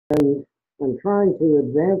And I'm trying to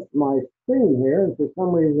advance my screen here, and for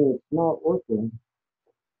some reason it's not working.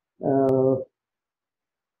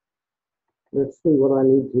 Let's see what I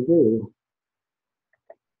need to do.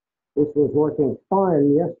 This was working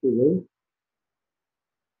fine yesterday.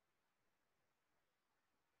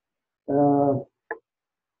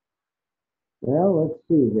 Well, let's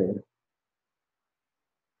see here.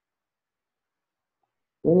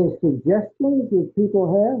 Any suggestions that people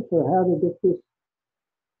have for how to get this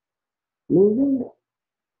moving?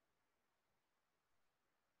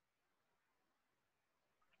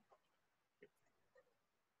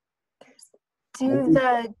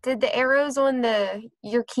 Did the arrows on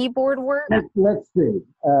your keyboard work? Let's see.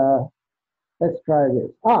 Let's try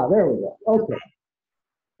this. There we go. Okay.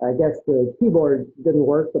 I guess the keyboard didn't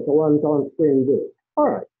work, but the ones on screen do. All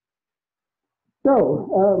right. So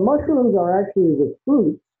mushrooms are actually the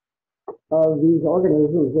fruits of these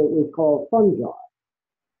organisms that we call fungi.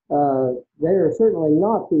 They are certainly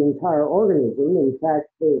not the entire organism. In fact,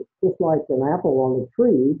 just like an apple on a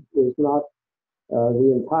tree is not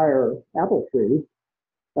the entire apple tree,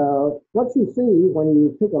 what you see when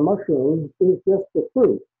you pick a mushroom is just the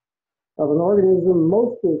fruit of an organism,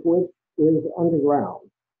 most of which is underground,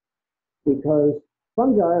 because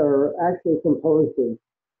fungi are actually composed of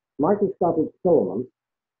microscopic filaments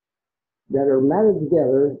that are matted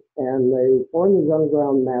together, and they form these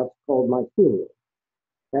underground mats called mycelium.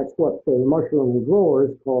 That's what the mushroom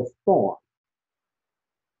growers call spawn.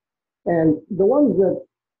 And the ones that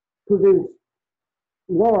produce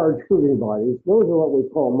large fruiting bodies, those are what we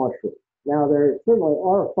call mushrooms. Now, there certainly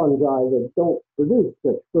are fungi that don't produce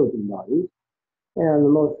such fruiting bodies, and the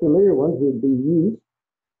most familiar ones would be yeast,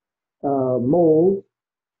 molds,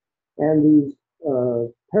 and these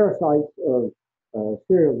parasites of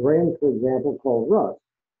cereal grains, for example, called rust.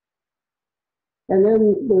 And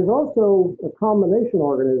then there's also a combination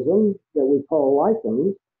organism that we call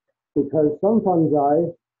lichens, because some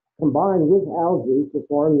fungi combine with algae to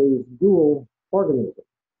form these dual organisms.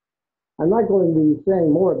 I'm not going to be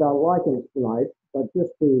saying more about lichens tonight, but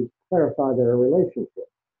just to clarify their relationship.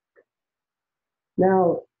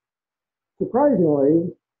 Now,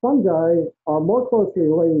 surprisingly, fungi are more closely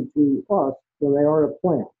related to us than they are to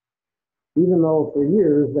plants. Even though for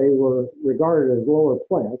years they were regarded as lower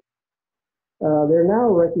plants, they're now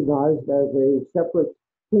recognized as a separate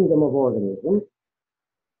kingdom of organisms.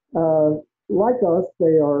 Like us,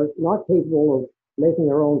 they are not capable of making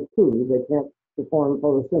their own food. They can't perform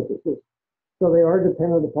photosynthesis, so they are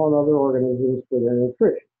dependent upon other organisms for their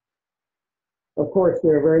nutrition. Of course,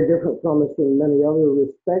 they're very different from us in many other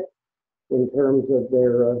respects in terms of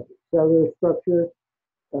their cellular structure.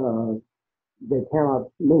 They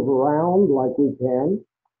cannot move around like we can,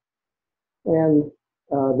 and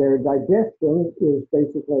their digestion is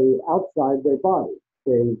basically outside their body.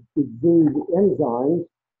 They exude enzymes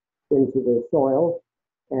into the soil,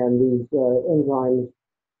 and these enzymes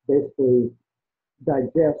basically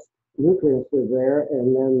digest nutrients that are there,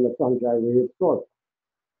 and then the fungi reabsorb them.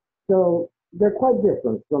 So they're quite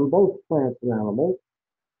different from both plants and animals,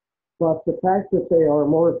 but the fact that they are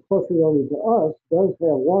more closely related to us does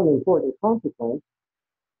have one important consequence,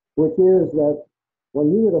 which is that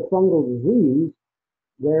when you get a fungal disease,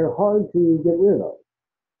 they're hard to get rid of.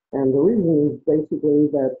 And the reason is basically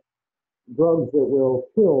that drugs that will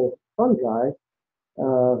kill fungi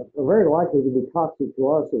are very likely to be toxic to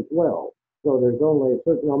us as well. So there's only a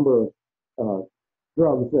certain number of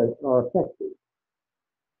drugs that are effective.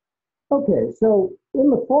 Okay, so in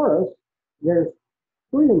the forest, there's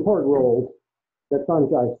three important roles that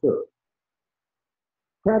fungi serve.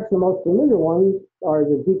 Perhaps the most familiar ones are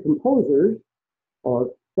the decomposers, or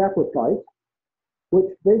saprophytes,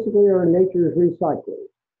 which basically are nature's recyclers.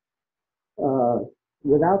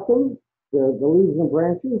 Without them, the leaves and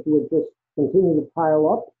branches would just continue to pile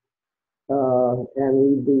up, and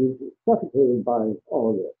we'd be suffocated by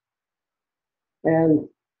all of this. And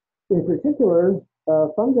in particular,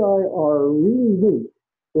 fungi are really neat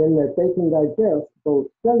in that they can digest both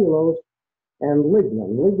cellulose and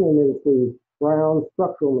lignin. Lignin is the brown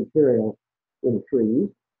structural material in trees.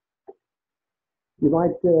 You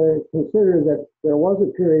might consider that there was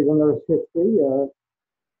a period in Earth's history,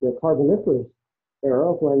 the Carboniferous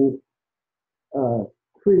era, when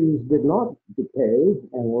trees did not decay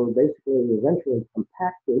and were basically eventually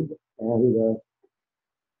compacted and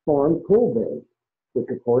formed coal beds, which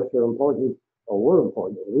of course are important, or were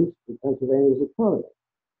important at least, to Pennsylvania's economy.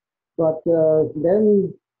 But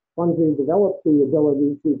then fungi developed the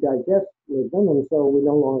ability to digest lignin, and so we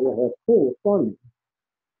no longer have coal farming.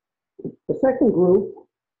 The second group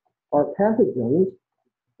are pathogens,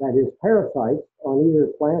 that is parasites, on either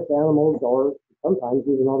plants, animals, or sometimes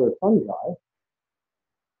even other fungi.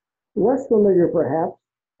 Less familiar, perhaps,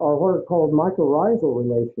 are what are called mycorrhizal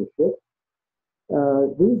relationships.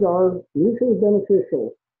 These are mutually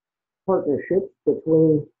beneficial partnerships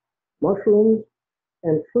between mushrooms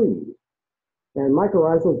and trees. And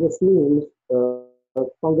mycorrhizal just means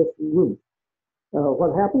fungus root.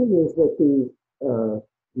 What happens is that the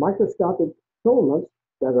microscopic filaments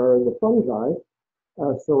that are the fungi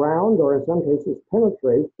surround, or in some cases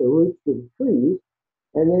penetrate, the roots of the trees,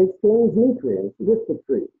 and they exchange nutrients with the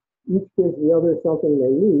tree. Each gives the other something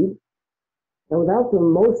they need. And without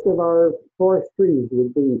them, most of our forest trees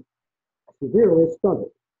would be severely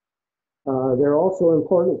stunted. They're also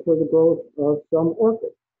important for the growth of some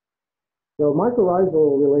orchids. So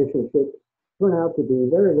mycorrhizal relationships turn out to be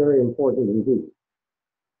very, very important indeed.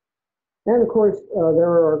 And of course,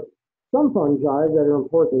 there are some fungi that are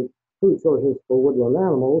important food sources for woodland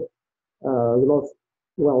animals. The most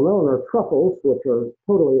well-known are truffles, which are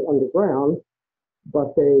totally underground,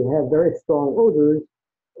 but they have very strong odors,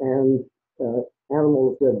 and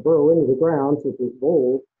animals that burrow into the ground, such as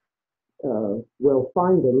voles, will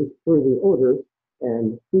find them through the odor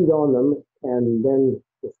and feed on them, and then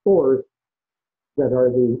the spores that are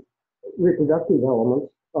the reproductive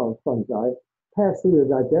elements of fungi pass through the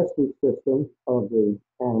digestive system of the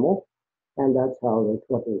animal, and that's how the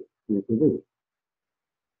truffles reproduce.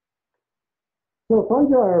 So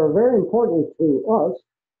fungi are very important to us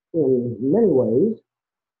in many ways.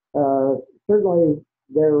 Certainly,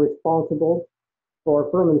 they're responsible for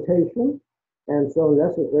fermentation, and so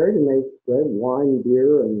necessary to make bread, wine,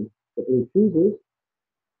 beer, and cheeses.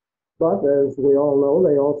 But as we all know,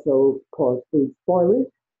 they also cause food spoilage.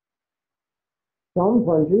 Some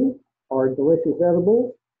fungi are delicious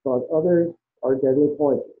edibles, but others are deadly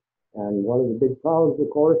poisons. And one of the big problems, of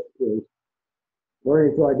course, is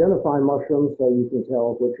learning to identify mushrooms so you can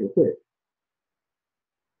tell which is which.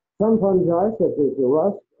 Some fungi, such as the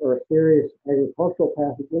rust, are a serious agricultural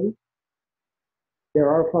pathogen. There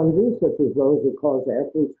are fungi, such as those that cause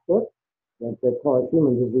athlete's foot, that cause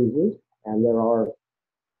human diseases, and there are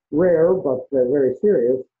rare but very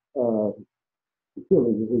serious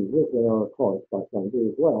human diseases that are caused by fungi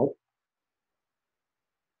as well.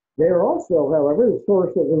 They are also, however, the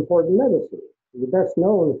source of important medicine. The best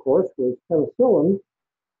known, of course, was penicillin,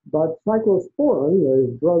 but cyclosporin,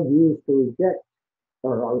 the drug used to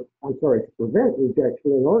prevent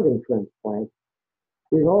rejection in organ transplants,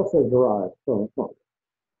 is also derived from a fungus.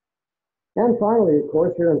 And finally, of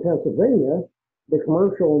course, here in Pennsylvania, the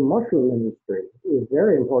commercial mushroom industry is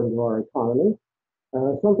very important to our economy.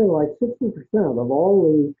 Something like 60% of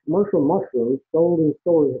all the commercial mushrooms sold in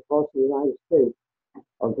stores across the United States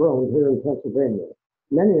are grown here in Pennsylvania,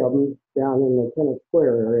 many of them down in the Kennett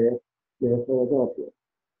Square area near Philadelphia.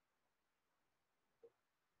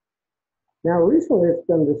 Now, recently it's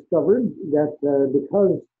been discovered that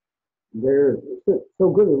because they're so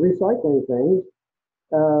good at recycling things,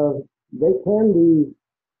 they can be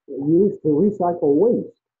used to recycle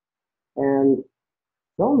waste. And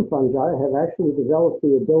some fungi have actually developed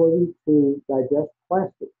the ability to digest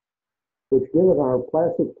plastic, which, given our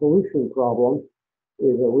plastic pollution problem,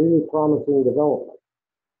 is a really promising development.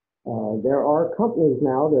 There are companies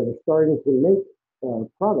now that are starting to make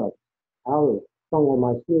products out of fungal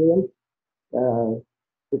mycelium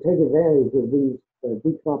to take advantage of these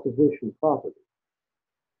decomposition properties.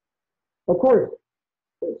 Of course,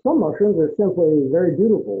 some mushrooms are simply very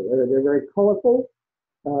beautiful. They're very colorful.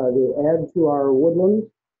 They add to our woodlands,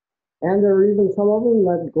 and there are even some of them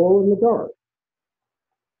that glow in the dark.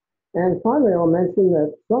 And finally, I'll mention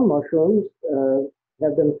that some mushrooms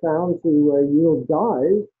have been found to yield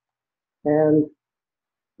dyes, and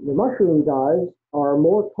the mushroom dyes are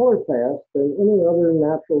more color fast than any other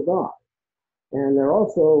natural dye. And they're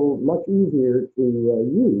also much easier to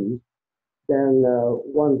use than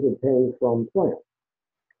ones obtained from plants.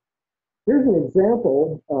 Here's an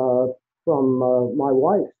example from my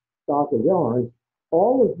wife's stock of yarn.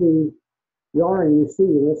 All of the yarn you see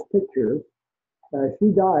in this picture,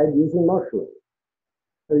 she dyed using mushrooms.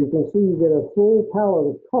 So you can see you get a full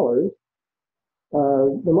palette of colors.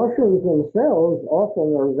 The mushrooms themselves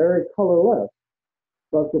often are very colorless,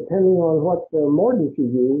 but depending on what mordant you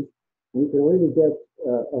use, you can really get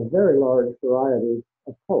a very large variety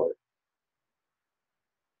of colors.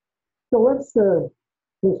 So let's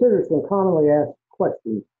consider some commonly asked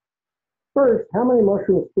questions. First, how many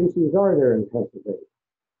mushroom species are there in Pennsylvania?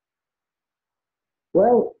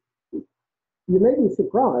 Well, you may be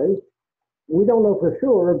surprised. We don't know for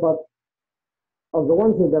sure, but of the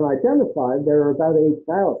ones that have been identified, there are about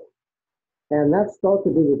 8,000. And that's thought to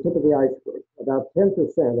be the tip of the iceberg, about 10%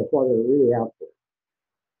 of what are really out there.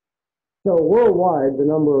 So worldwide, the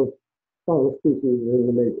number of fungal species is in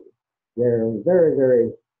the millions. They're very,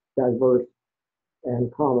 very diverse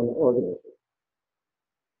and common organisms.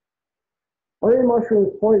 Are any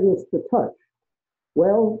mushrooms poisonous to touch?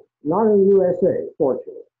 Well, not in the USA,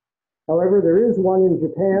 fortunately. However, there is one in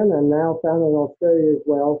Japan and now found in Australia as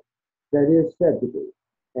well that is said to be.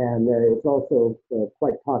 And it's also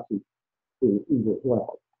quite toxic to eat as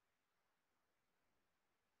well.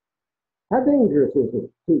 How dangerous is it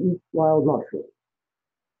to eat wild mushrooms?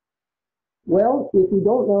 Well, if you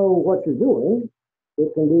don't know what you're doing,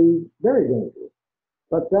 it can be very dangerous.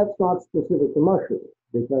 But that's not specific to mushrooms,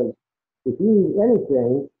 because if you eat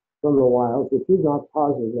anything from the wild that you've not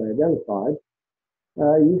positively identified,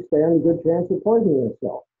 you stand a good chance of poisoning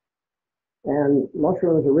yourself. And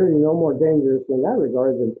mushrooms are really no more dangerous in that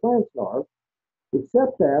regard than plants are,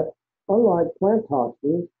 except that, unlike plant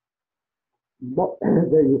toxins,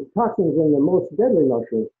 the toxins in the most deadly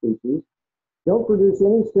mushroom species don't produce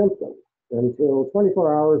any symptoms until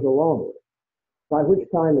 24 hours or longer, by which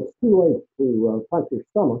time it's too late to punch your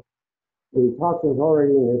stomach. The toxin's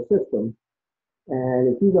already in your system,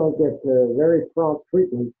 and if you don't get very prompt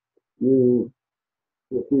treatment,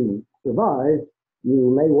 if you survive,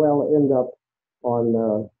 you may well end up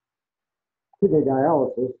on kidney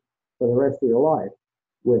dialysis for the rest of your life,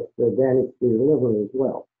 with damage to your liver as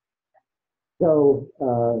well. So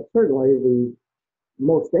certainly the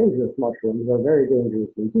most dangerous mushrooms are very dangerous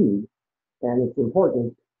indeed, and it's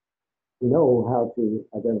important to know how to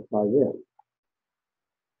identify them.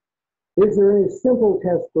 Is there any simple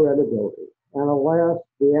test for edibility? And alas,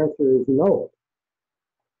 the answer is no.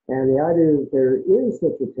 And the idea that there is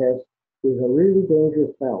such a test is a really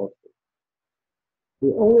dangerous fallacy.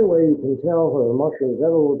 The only way you can tell whether a mushroom is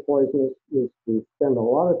edible or poisonous is to spend a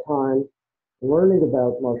lot of time learning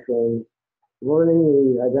about mushrooms, learning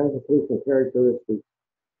the identification characteristics,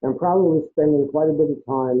 and probably spending quite a bit of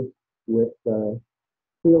time with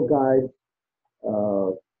field guides,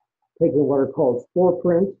 taking what are called spore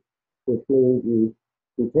prints, which means you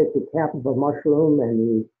take the cap of a mushroom and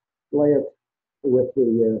you lay it with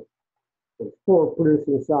the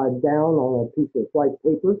spore-producing side down on a piece of white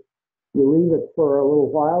paper. You leave it for a little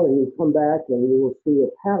while, and you come back, and you will see a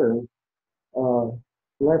pattern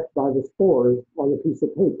left by the spores on the piece of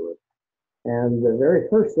paper. And the very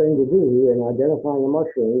first thing to do in identifying a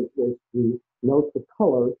mushroom is to note the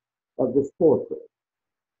color of the spore print.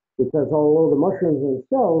 Because although the mushrooms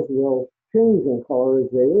themselves will change in color as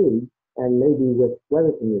they age, and maybe with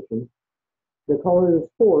weather conditions, the color of the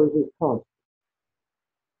spores is constant.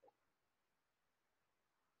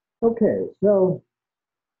 Okay, so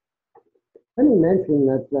let me mention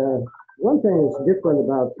that one thing that's different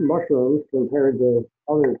about mushrooms compared to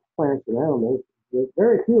other plants and animals is that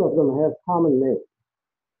very few of them have common names.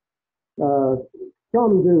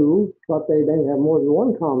 Some do, but they may have more than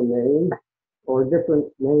one common name, or different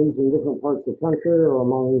names in different parts of the country or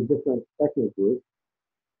among different ethnic groups.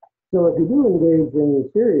 So if you do engage in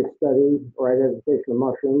serious study or identification of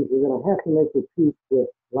mushrooms, you're going to have to make your peace with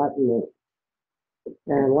Latin names.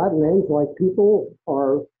 And Latin names, like people,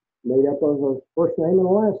 are made up of a first name and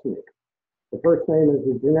a last name. The first name is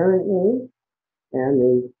the generic name, and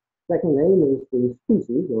the second name is the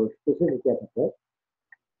species or specific epithet.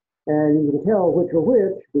 And you can tell which are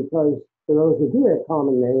which because for those who do have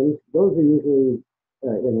common names, those are usually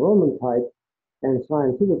in Roman type, and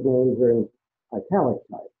scientific names are in italic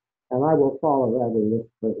type. And I will follow that in this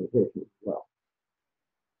presentation as well.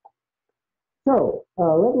 So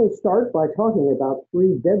let me start by talking about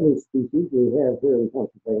three deadly species we have here in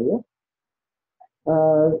Pennsylvania.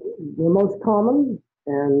 The most common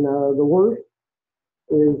and the worst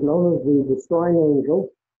is known as the destroying angel.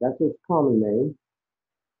 That's its common name.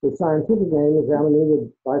 The scientific name is Amanita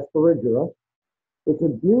bisporigera. It's a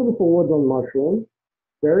beautiful woodland mushroom,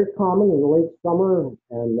 very common in late summer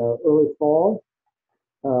and early fall.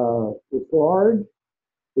 It's large,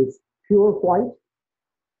 it's pure white,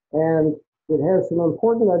 and it has some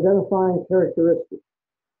important identifying characteristics.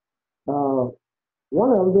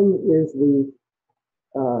 One of them is the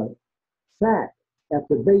sac at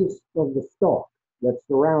the base of the stalk that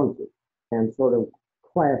surrounds it and sort of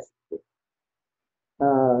clasps it.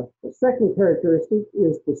 The second characteristic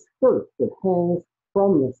is the skirt that hangs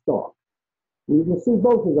from the stalk. You can see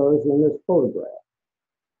both of those in this photograph.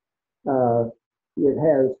 It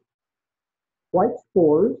has white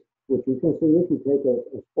spores, which you can see if you take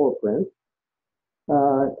a spore print.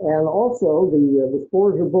 And also the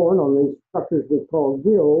spores are borne on these structures we call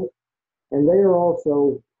gills, and they are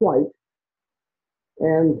also white.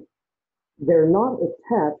 And they're not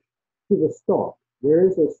attached to the stalk. There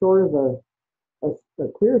is a sort of a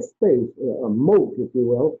clear space, a moat, if you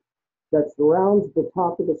will, that surrounds the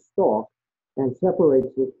top of the stalk and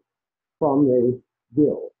separates it from the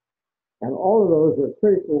gill. And all of those are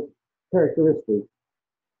critical characteristics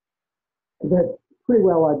that pretty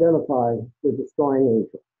well identify the destroying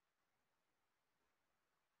agent.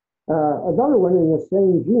 Another one in the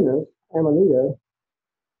same genus, Amanita,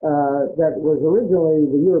 that was originally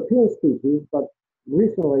the European species, but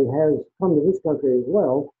recently has come to this country as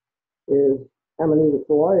well, is Amanita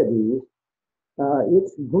phalloides.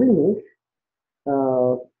 It's greenish,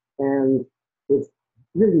 and it's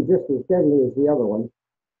really just as deadly as the other one,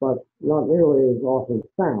 but not nearly as often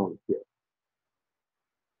found here.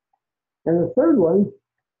 And the third one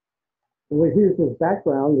was used as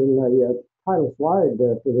background in the title slide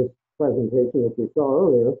for this presentation that we saw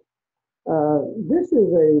earlier. This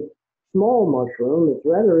is a small mushroom. It's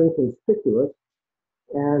rather inconspicuous,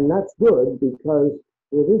 and that's good because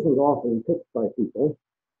it isn't often picked by people.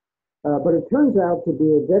 But it turns out to be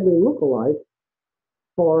a deadly lookalike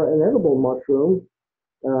for an edible mushroom,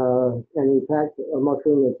 and in fact, a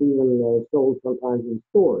mushroom that's even sold sometimes in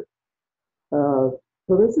stores.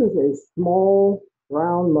 So this is a small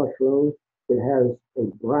brown mushroom. It has a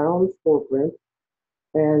brown spore print,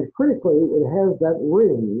 and critically, it has that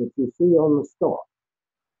ring that you see on the stalk.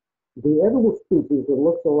 The edible species that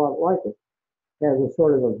looks a lot like it has a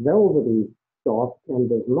sort of a velvety stalk and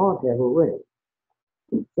does not have a ring.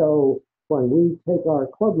 So when we take our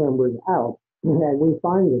club members out and we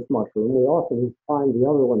find this mushroom, we often find the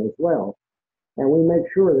other one as well, and we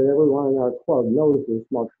make sure that everyone in our club knows this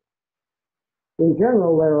mushroom. In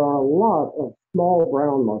general, there are a lot of small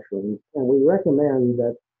brown mushrooms, and we recommend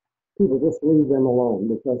that people just leave them alone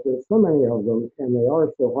because there's so many of them and they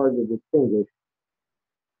are so hard to distinguish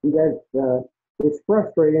that it's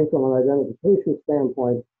frustrating from an identification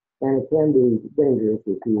standpoint, and it can be dangerous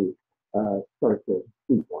if you start to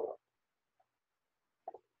eat one of them.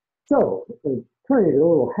 So, turning to a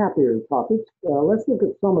little happier topics, let's look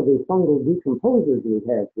at some of the fungal decomposers we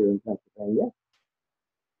have here in Pennsylvania.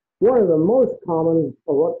 One of the most common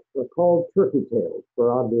are what are called turkey tails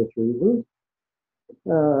for obvious reasons.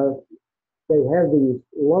 They have these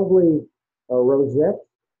lovely rosettes,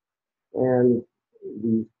 and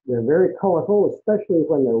they're very colorful, especially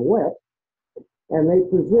when they're wet, and they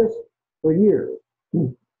persist for years.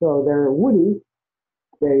 So they're woody.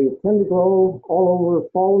 They tend to grow all over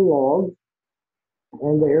fallen logs,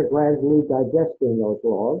 and they are gradually digesting those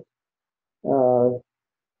logs.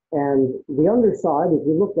 And the underside, if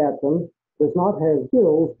you look at them, does not have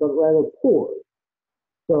gills, but rather pores.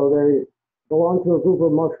 So they belong to a group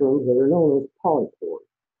of mushrooms that are known as polypores.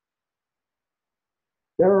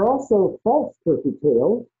 There are also false turkey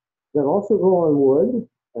tails that also grow on wood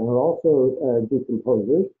and are also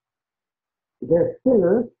decomposers. They're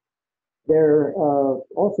thinner. They're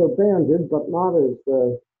also banded, but not as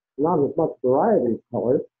much variety of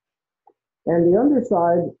color. And the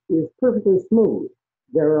underside is perfectly smooth.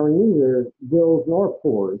 There are neither gills nor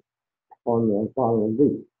pores on the bottom of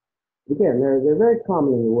these. Again, they're very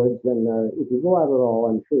common in the woods, and if you go out at all,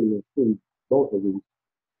 I'm sure you'll see both of these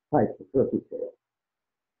types of turkey tails.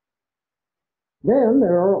 Then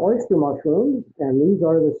there are oyster mushrooms, and these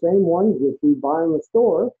are the same ones that you buy in the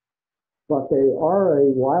store, but they are a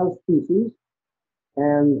wild species,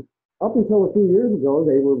 and up until a few years ago,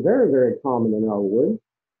 they were very, very common in our woods.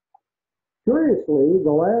 Curiously,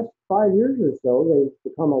 the last 5 years or so,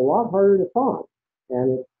 they've become a lot harder to find,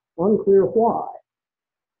 and it's unclear why.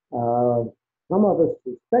 Some of us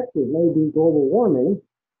suspect it may be global warming,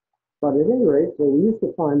 but at any rate, so we used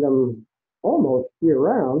to find them almost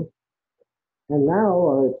year-round, and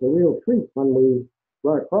now it's a real treat when we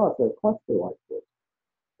run across a cluster like this.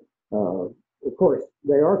 Of course,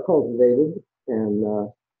 they are cultivated, and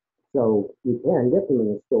so you can get them in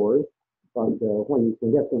the stores, but when you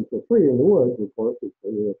can get them for free in the woods, of course, it's a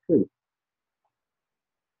real treat.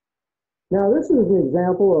 Now, this is an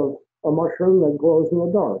example of a mushroom that glows in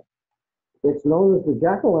the dark. It's known as the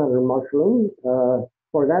jack-o'-lantern mushroom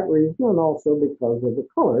for that reason, and also because of the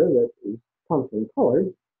color that is pumpkin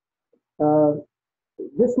colored.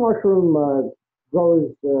 This mushroom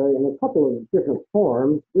grows in a couple of different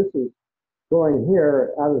forms. This is growing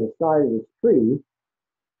here out of the side of this tree.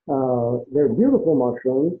 They're beautiful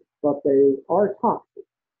mushrooms, but they are toxic.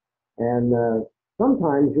 And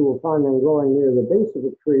sometimes you will find them growing near the base of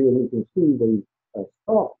the tree, and you can see the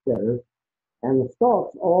stalks there. And the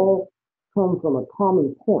stalks all come from a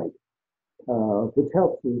common point, which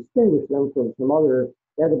helps to distinguish them from some other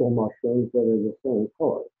edible mushrooms that are the same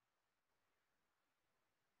color.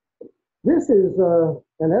 This is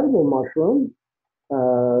an edible mushroom.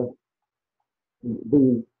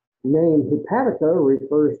 The name hepatica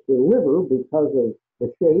refers to liver because of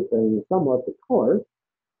the shape and somewhat the color.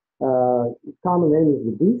 Its common name is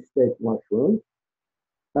the beefsteak mushroom.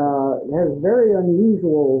 It has very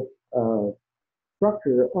unusual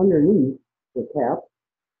structure underneath the cap.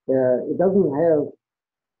 It doesn't have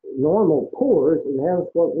normal pores. It has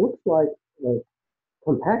what looks like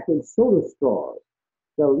compacted soda straws.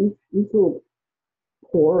 So each little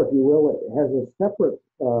pore, if you will, it has a separate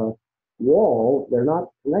wall. They're not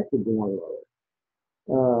connected to one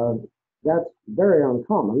another. That's very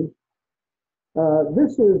uncommon.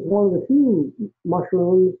 This is one of the few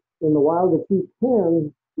mushrooms in the wild that you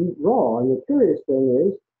can eat raw. And the curious thing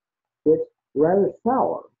is, it's rather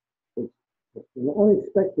sour. It's an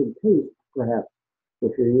unexpected taste, perhaps,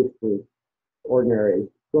 if you're used to ordinary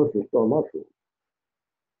grocery store mushrooms.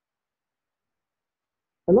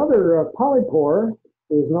 Another polypore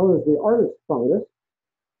is known as the artist fungus.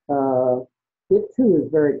 It too is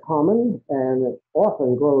very common, and it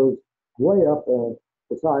often grows way up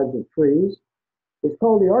the sides of trees. It's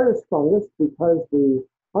called the artist fungus because the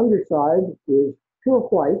underside is pure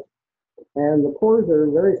white, and the pores are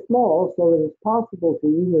very small, so that it's possible to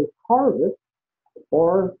either carve it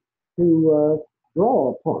or to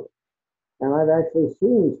draw upon it. And I've actually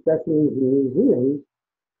seen specimens in museums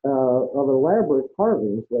of elaborate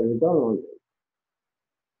carvings that are done on this.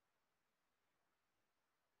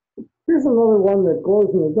 Here's another one that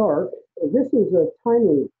glows in the dark. This is a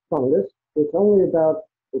tiny fungus. It's only about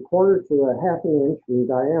a quarter to a half an inch in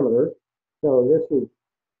diameter. So this is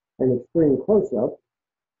an extreme close-up.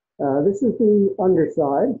 This is the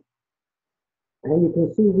underside. And you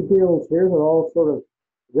can see the gills here that all sort of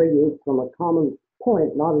radiate from a common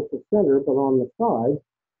point, not at the center, but on the side.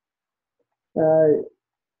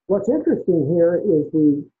 What's interesting here is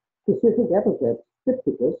the specific epithet,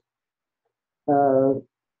 stypticus.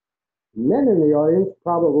 Men in the audience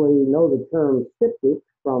probably know the term styptic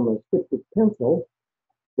from a styptic pencil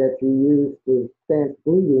that you use to stanch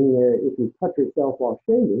bleeding if you cut yourself while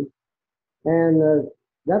shaving. And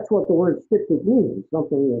that's what the word styptic means,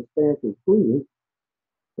 something that stanches bleeding.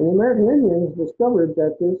 And the American Indians discovered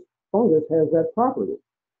that this fungus has that property.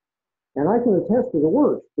 And I can attest to the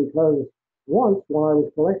works because once when I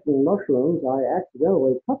was collecting mushrooms, I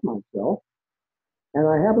accidentally cut myself. And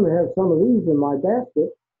I happened to have some of these in my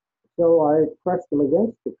basket, so I pressed them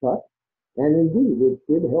against the cut, and indeed, it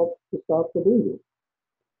did help to stop the bleeding.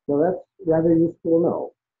 So that's rather useful to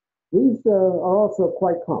know. These are also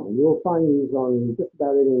quite common. You'll find these on just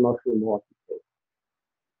about any mushroom walking station.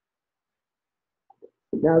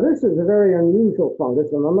 Now, this is a very unusual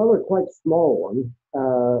fungus, and another quite small one.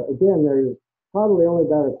 Again, there's probably only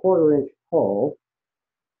about a quarter-inch tall,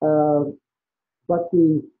 but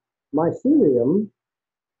the mycelium,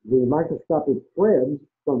 the microscopic threads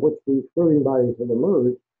from which these fruiting bodies have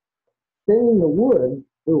emerged, stain the wood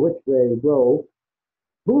through which they grow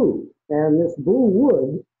blue. And this blue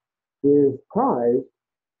wood is prized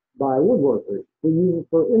by woodworkers who use it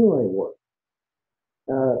for inlay work.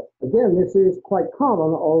 Again, this is quite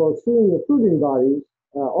common, although seeing the fruiting bodies,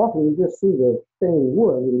 often you just see the stained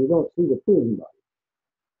wood and you don't see the fruiting bodies.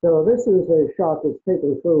 So this is a shot that's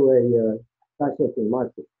taken through a dissecting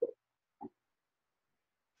microscope.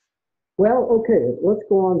 Well, okay, let's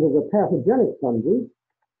go on to the pathogenic fungi.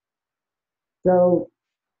 So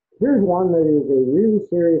here's one that is a really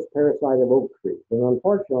serious parasite of oak trees. And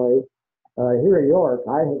unfortunately, here in York,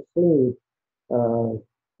 I have seen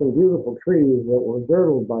some beautiful trees that were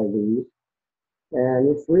girdled by these. And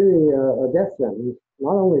it's really a death sentence,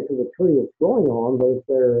 not only to the tree it's growing on, but if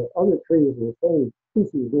there are other trees of the same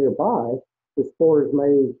species nearby, the spores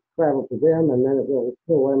may travel to them and then it will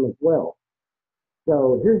kill them as well.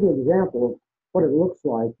 So here's an example of what it looks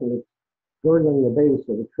like when it's girdling the base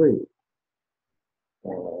of a tree.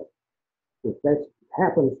 If that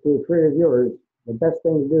happens to a tree of yours, the best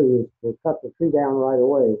thing to do is to cut the tree down right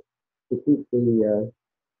away to keep the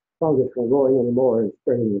fungus from growing anymore and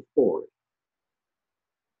spreading the spores.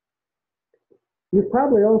 You've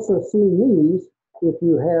probably also seen these if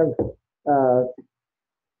you have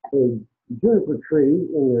a juniper tree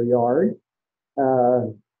in your yard,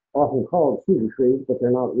 often called cedar trees, but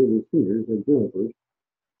they're not really cedars, they're junipers.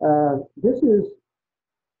 This is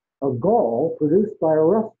a gall produced by a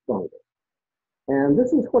rust fungus. And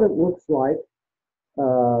this is what it looks like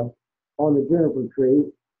on the juniper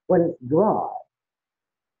tree when it's dry.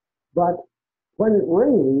 But when it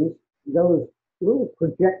rains, those little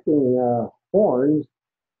projecting horns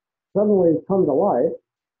suddenly come to life,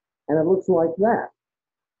 and it looks like that.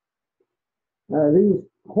 These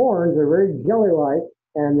horns are very jelly-like,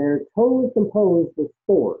 and they're totally composed of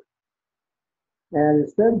spores. And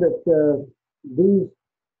it's said that these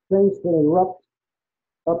things can erupt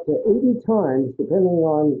up to 80 times, depending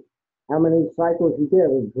on how many cycles you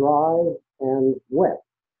get of dry and wet.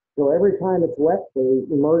 So every time it's wet, they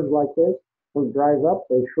emerge like this. When it dries up,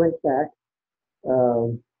 they shrink back.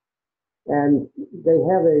 And they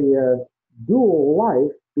have a dual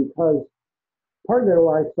life because part of their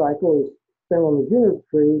life cycle is spent on the juniper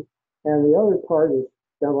tree, and the other part is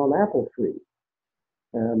spent on apple trees.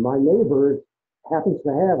 My neighbor happens to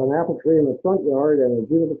have an apple tree in the front yard and a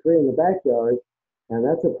juniper tree in the backyard, and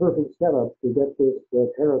that's a perfect setup to get this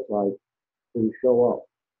parasite to show up.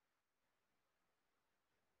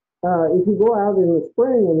 If you go out in the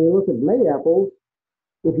spring and you look at May apples,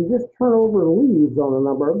 if you just turn over leaves on a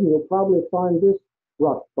number of them, you'll probably find this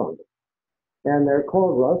rust fungus. And they're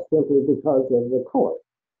called rust simply because of the color.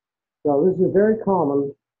 So this is very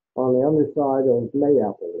common on the underside of May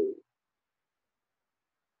apple leaves.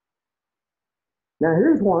 Now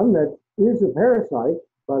here's one that is a parasite,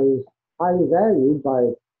 but is highly valued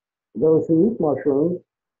by those who eat mushrooms.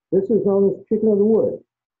 This is known as chicken of the wood.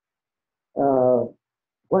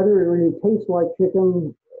 Whether it really tastes like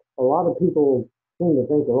chicken, a lot of people seem to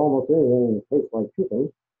think that almost anything that tastes like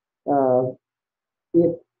chicken.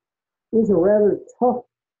 It is a rather tough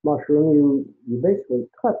mushroom. You basically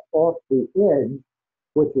cut off the edge,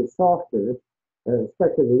 which is softer,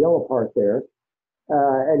 especially the yellow part there,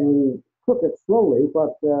 and you cook it slowly,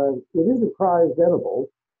 but it is a prized edible.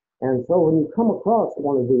 And so when you come across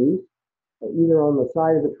one of these, either on the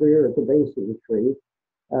side of the tree or at the base of the tree,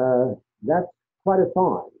 that's quite a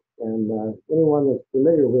find. And anyone that's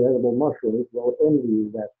familiar with edible mushrooms will envy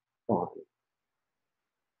that find.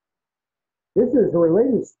 This is a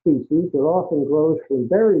related species that often grows from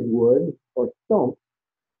buried wood or stumps.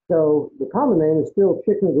 So the common name is still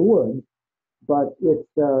chicken of the wood, but it's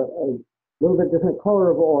a little bit different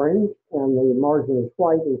color of orange, and the margin is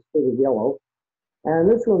white instead of yellow. And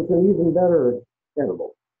this one's an even better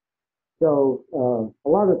edible. So a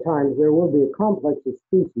lot of times there will be a complex of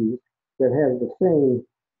species that have the same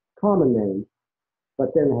common name,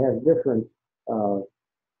 but then have different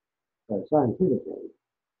scientific names.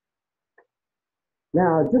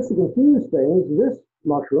 Now, just to confuse things, this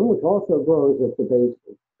mushroom, which also grows at the base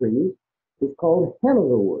of trees, is called hen of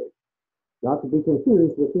the wood, not to be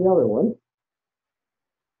confused with the other one.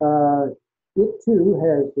 It too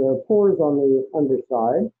has pores on the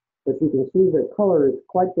underside, but you can see the color is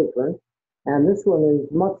quite different, and this one is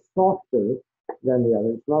much softer than the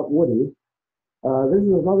other. It's not woody. This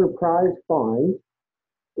is another prize find.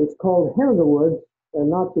 It's called hen of the wood, and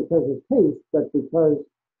not because of taste, but because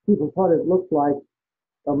people thought it looked like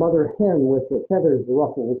a mother hen with the feathers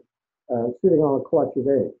ruffled, sitting on a clutch of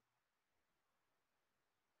eggs.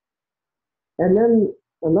 And then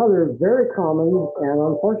another very common and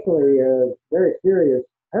unfortunately very serious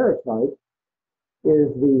parasite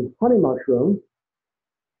is the honey mushroom.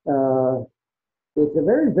 It's a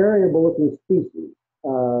very variable looking species.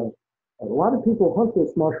 A lot of people hunt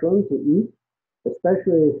this mushroom to eat,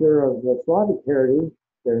 especially if you're of the Slavic heritage.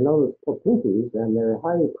 They're known as popinkies, and they're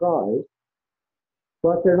highly prized.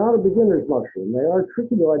 But they're not a beginner's mushroom. They are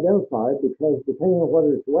tricky to identify because depending on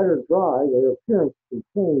whether it's wet or dry, their appearance can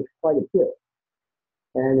change quite a bit.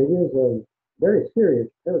 And it is a very serious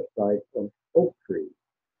parasite of oak trees.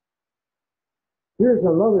 Here's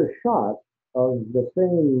another shot of the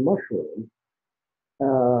same mushroom.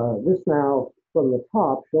 This now from the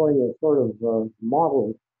top, showing a sort of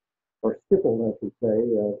mottled or stippled, I should say,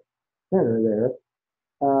 center there.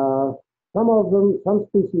 Some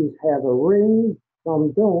species have a ring,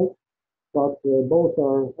 some don't, but both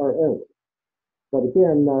are edible. But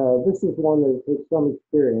again, this is one that takes some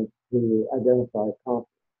experience to identify confidently.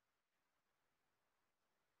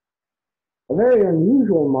 A very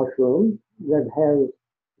unusual mushroom that has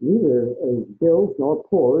neither gills nor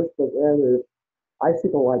pores, but rather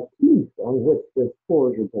icicle-like teeth on which the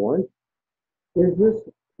spores are born, is this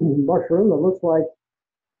mushroom that looks like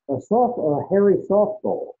a hairy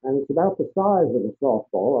softball, and it's about the size of a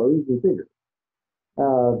softball or even bigger.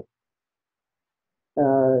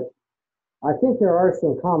 I think there are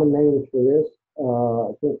some common names for this.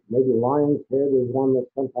 I think maybe lion's head is one that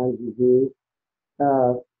sometimes is used.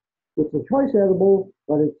 It's a choice edible,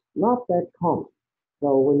 but it's not that common.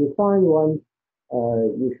 So when you find one,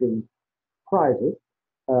 you should prize it.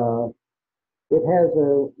 It has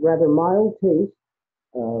a rather mild taste,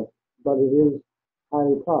 but it is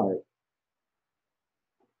highly prized.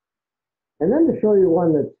 And then to show you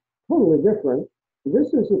one that's totally different,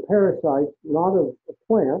 this is a parasite not of a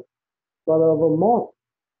plant, but of a moth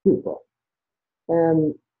pupa.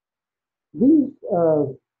 And these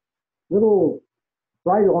little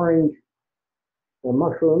bright orange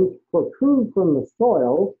mushrooms protrude from the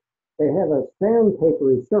soil they have a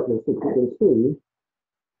sandpapery surface that you can see.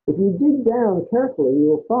 If you dig down carefully, you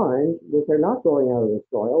will find that they're not growing out of the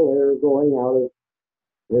soil, they're growing out of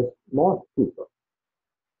this moss pupa.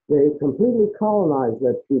 They completely colonize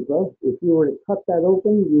that pupa. If you were to cut that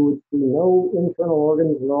open, you would see no internal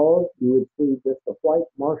organs at all. You would see just a white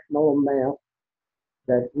marshmallow mass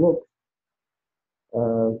that looks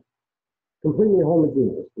completely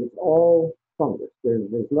homogeneous. It's all fungus. There's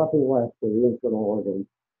nothing left of the internal organs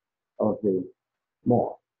of the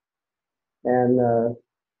moth. And a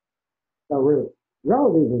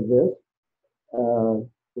relative of this,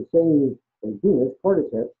 the same genus,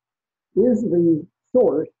 cordyceps, is the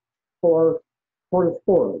source for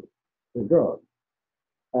cordyceps, the drug.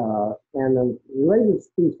 And the related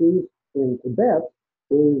species in Tibet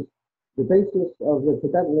is the basis of the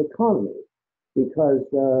Tibetan economy, because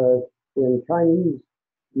in Chinese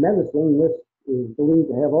medicine, this is believed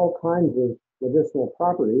to have all kinds of medicinal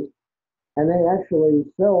properties, and they actually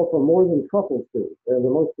sell for more than truffles do. They're the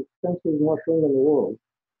most expensive mushroom in the world.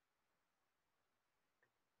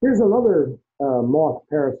 Here's another moth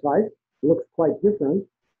parasite. Looks quite different.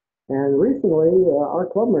 And recently, our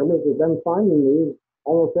club members have been finding these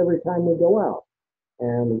almost every time we go out.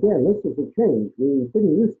 And again, this is a change. We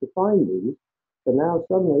didn't used to find these, but now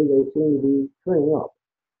suddenly they seem to be turning up.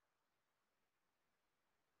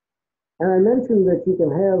 And I mentioned that you can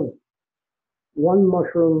have one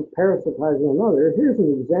mushroom parasitizing another. Here's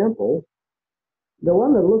an example. The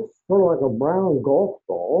one that looks sort of like a brown golf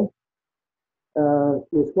ball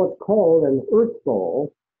is what's called an earth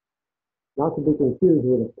ball, not to be confused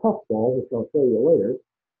with a puff ball, which I'll show you later.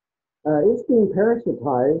 It's being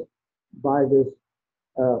parasitized by this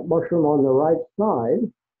mushroom on the right side,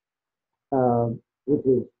 which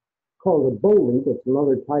is called a bolete. It's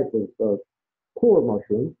another type of core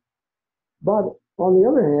mushroom. But on the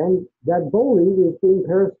other hand, that bolete is being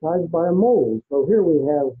parasitized by a mold. So here we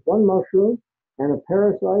have one mushroom and a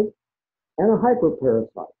parasite and a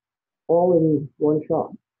hyperparasite, all in one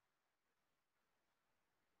shot.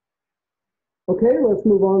 Okay, let's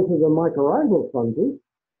move on to the mycorrhizal fungi.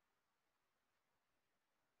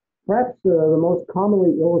 Perhaps the most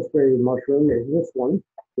commonly illustrated mushroom is this one.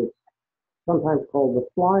 It's sometimes called the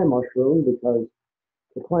fly mushroom because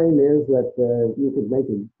the claim is that you could make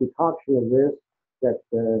a decoction of this that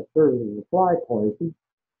serves as a fly poison.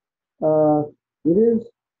 It is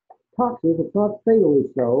toxic. It's not fatally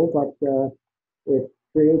so, but it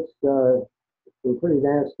creates some pretty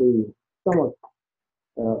nasty stomach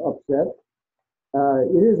upset.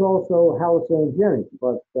 It is also hallucinogenic,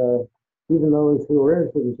 but even those who are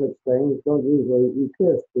interested in such things don't usually eat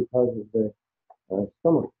this because of the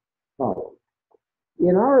stomach problem.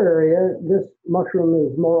 In our area, this mushroom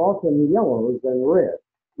is more often yellow than red.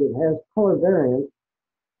 It has color variants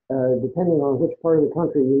depending on which part of the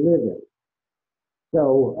country you live in.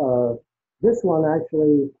 So this one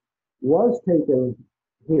actually was taken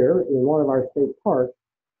here in one of our state parks,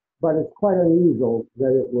 but it's quite unusual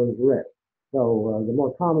that it was red. So the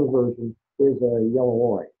more common version is a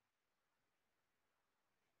yellow-orange.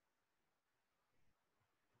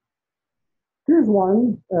 Here's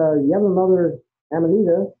one, yet another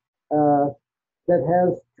Amanita that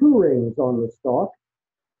has two rings on the stalk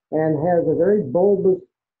and has a very bulbous,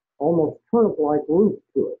 almost turnip-like root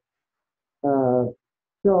to it.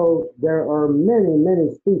 So there are many,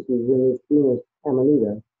 many species in this genus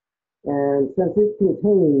Amanita, and since it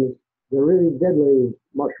contains the really deadly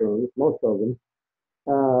mushrooms, most of them,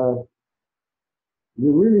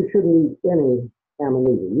 you really shouldn't eat any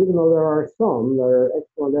Amanita, even though there are some that are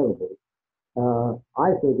excellent edibles.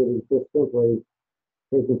 I think it is just simply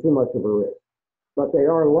taking too much of a risk. But they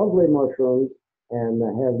are lovely mushrooms and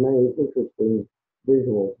have many interesting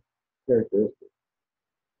visual characteristics.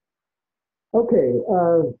 Okay,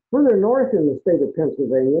 further north in the state of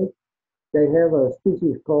Pennsylvania, they have a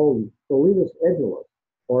species called Boletus edulis,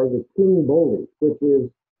 or the king bolete, which is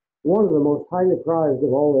one of the most highly prized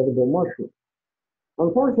of all edible mushrooms.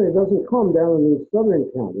 Unfortunately, it doesn't come down in these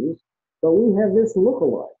southern counties, but we have this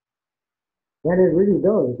look-alike. And it really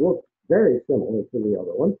does look very similar to the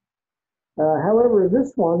other one. However,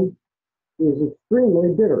 this one is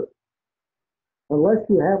extremely bitter, unless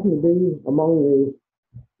you happen to be among the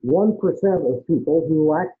 1% of people who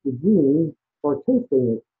lack the gene for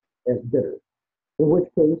tasting it as bitter, in which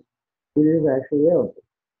case it is actually edible.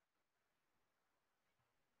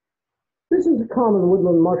 This is a common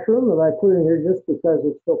woodland mushroom that I put in here just because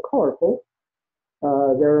it's so colorful.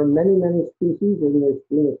 There are many, many species in this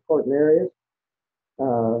genus Cortinarius.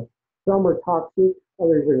 Some are toxic,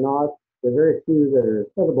 others are not. There are very few that are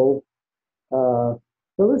edible.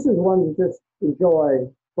 So this is one to just enjoy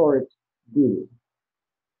for its beauty.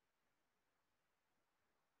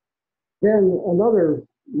 Then another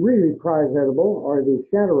really prized edible are the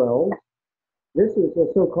chanterelles. This is a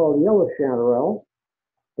so-called yellow chanterelle.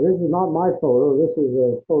 This is not my photo. This is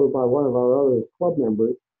a photo by one of our other club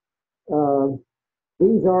members. Uh,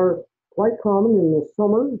 these are quite common in the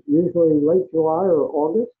summer, usually late July or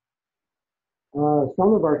August.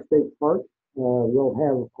 Some of our state parks will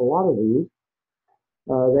have a lot of these.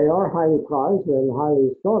 They are highly prized and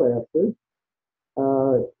highly sought after.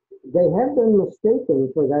 They have been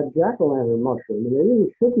mistaken for that jack-o'-lantern mushroom, and they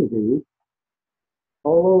really shouldn't be.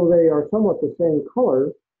 Although they are somewhat the same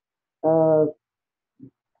color,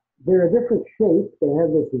 they're a different shape. They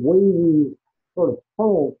have this wavy sort of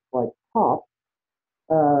funnel-like top.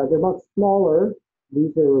 They're much smaller.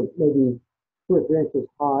 These are maybe 2 or 3 inches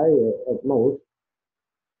high at most.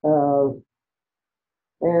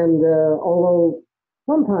 Although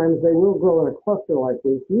sometimes they will grow in a cluster like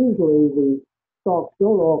this, usually the stalks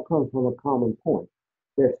don't all come from a common point.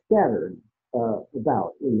 They're scattered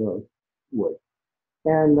about in the wood.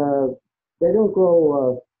 And they don't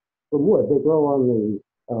grow from wood. They grow on the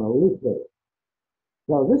leaf litter.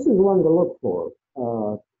 Now, this is one to look for.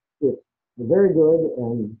 It's very good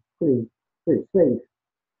and pretty safe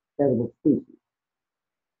edible species.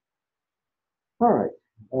 All right,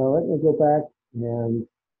 let me go back, and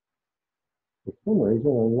for some reason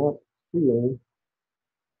I'm not seeing.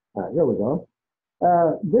 Here we go.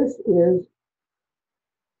 This is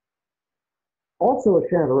also a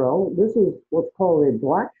chanterelle. This is what's called a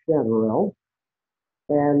black chanterelle,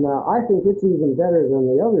 and I think it's even better than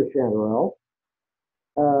the other chanterelle.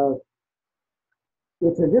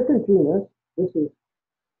 It's a different genus. This is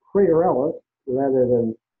Craterellus rather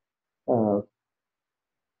than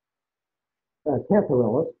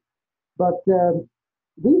Cantharellus, but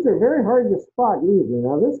these are very hard to spot usually.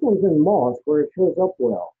 Now this one's in moss where it shows up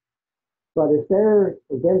well, but if they're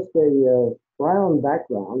against a brown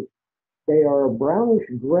background, they are brownish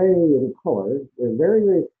gray in color. They're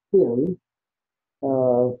very thin.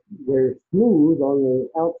 They're smooth on the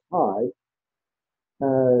outside.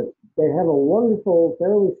 They have a wonderful,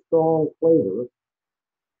 fairly strong flavor.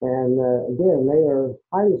 And again, they are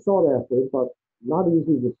highly sought after, but not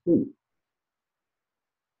easy to see.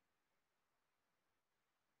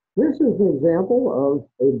 This is an example of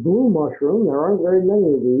a blue mushroom. There aren't very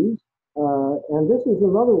many of these. And this is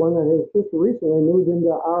another one that has just recently moved into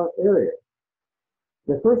our area.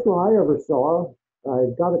 The first one I ever saw, I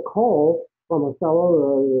got a call from a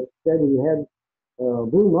fellow that said he had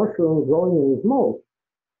blue mushrooms growing in his mulch.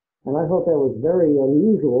 And I thought that was very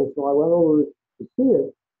unusual, so I went over to see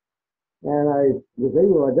it. And I was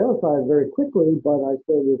able to identify it very quickly, but I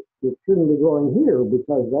said it shouldn't be growing here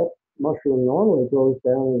because that mushroom normally grows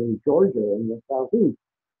down in Georgia in the southeast.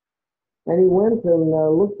 And he went and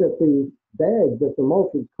looked at the bag that the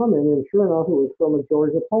mulch had come in, and sure enough, it was from a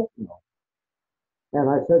Georgia pulp mill. And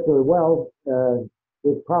I said to her, well,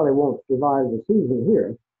 it probably won't survive the season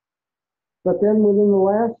here. But then within the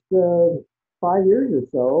last 5 years or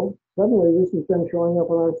so, suddenly this has been showing up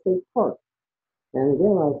in our state park. And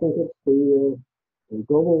again, I think it's the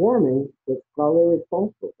global warming that's probably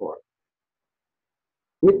responsible for it.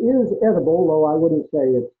 It is edible, though I wouldn't say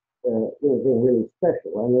it's anything really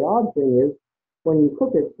special. And the odd thing is, when you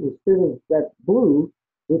cook it, instead of that blue,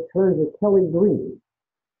 it turns a Kelly green.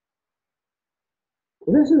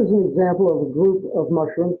 This is an example of a group of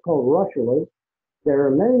mushrooms called russulas. There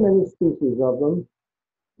are many species of them.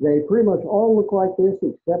 They pretty much all look like this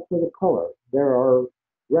except for the color. There are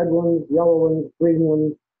red ones, yellow ones, green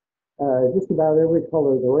ones, just about every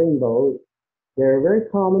color of the rainbow. They're very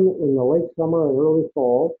common in the late summer and early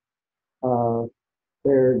fall.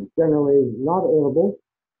 They're generally not edible.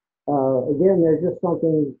 Again, they're just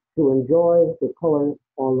something to enjoy the color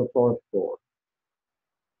on the forest floor.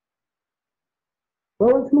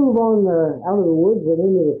 Well, let's move on out of the woods and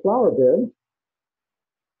into the flower beds.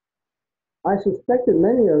 I suspect that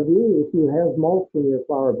many of you, if you have mulch in your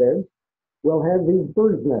flower beds, will have these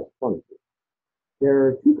bird's nest fungi. There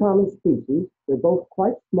are 2 common species. They're both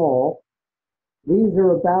quite small. These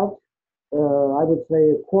are about, I would say,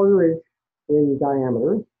 a 1/4 inch in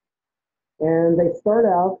diameter. And they start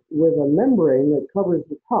out with a membrane that covers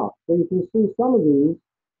the top. So you can see some of these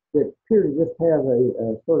that appear to just have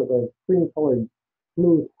a sort of a cream-colored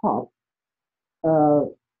smooth top.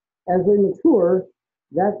 As they mature,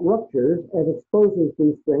 that ruptures and exposes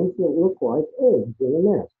these things that look like eggs in a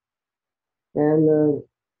nest. And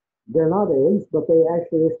they're not eggs, but they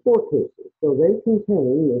actually are spore cases. So they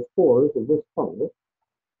contain the spores of this fungus.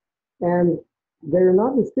 And they're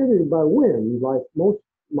not distributed by wind like most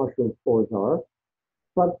mushroom spores are,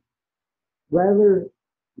 but rather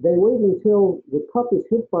they wait until the cup is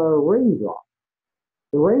hit by a raindrop.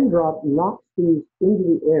 The raindrop knocks these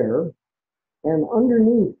into the air, and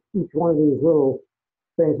underneath each one of these little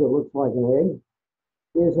things that looks like an egg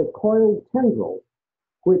is a coiled tendril,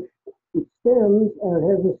 which extends and it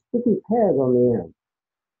has a sticky pad on the end.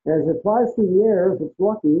 As it flies through the air, if it's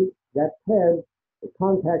lucky, that pad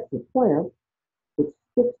contacts the plant, it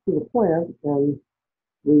sticks to the plant, and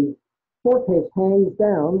the spore case hangs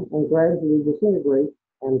down and gradually disintegrates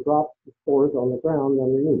and drops the spores on the ground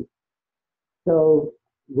underneath. So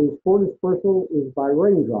the spore dispersal is by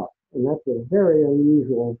raindrops, and that's a very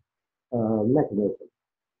unusual mechanism.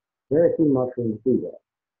 Very few mushrooms do that.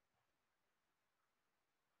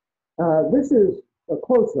 This is a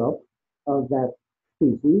close-up of that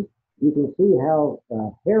species. You can see how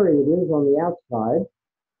hairy it is on the outside,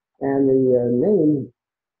 and the name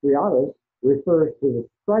striatus refers to the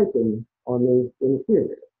striping on the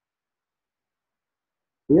interior.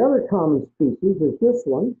 The other common species is this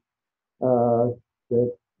one.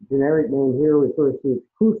 The generic name here refers to its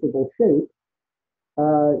crucible shape.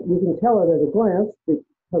 You can tell it at a glance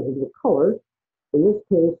because of the color. In this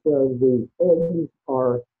case, the eggs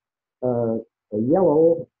are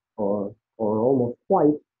yellow or almost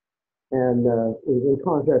white, and is in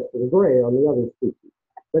contrast to the gray on the other species.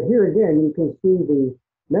 But here again, you can see the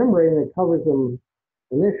membrane that covers them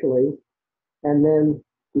initially, and then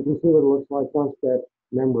you can see what it looks like once that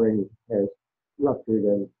membrane has ruptured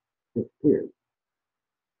and disappeared.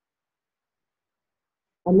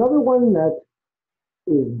 Another one that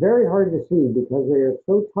is very hard to see because they are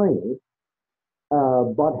so tiny,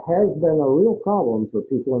 but has been a real problem for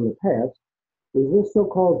people in the past, is this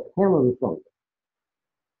so-called cannon fungus.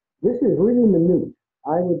 This is really minute.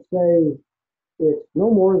 I would say it's no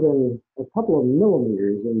more than a couple of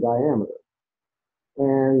millimeters in diameter.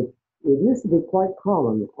 And it used to be quite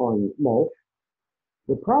common on mulch.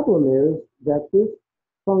 The problem is that this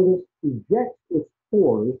fungus ejects its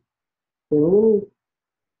spores in little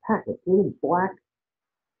packets, little black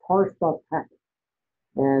tar spot packets.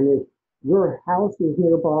 And if your house is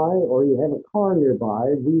nearby or you have a car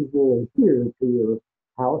nearby, these will adhere to your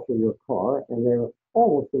house or your car, and they're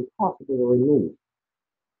almost impossible to remove.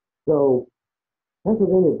 So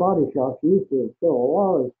Pennsylvania body shops used to steal a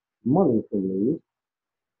lot of money from these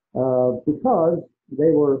because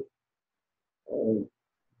they were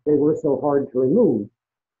so hard to remove.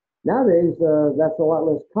 Nowadays, that's a lot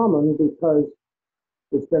less common because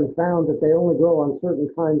it's been found that they only grow on certain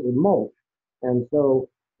kinds of mulch. And so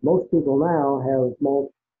most people now have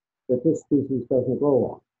mulch that this species doesn't grow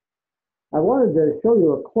on. I wanted to show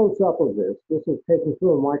you a close-up of this. This is taken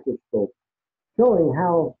through a microscope, showing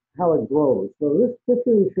how it grows. So this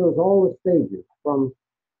picture shows all the stages, from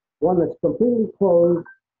one that's completely closed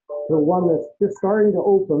to one that's just starting to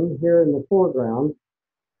open here in the foreground.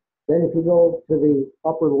 Then if you go to the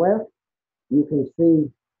upper left, you can see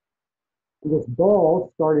this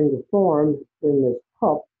ball starting to form in this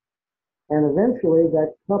cup, and eventually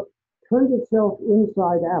that cup turns itself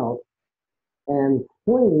inside out and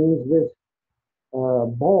flings this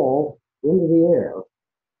ball into the air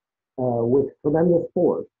with tremendous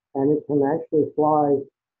force, and it can actually fly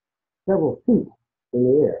several feet in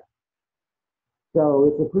the air. So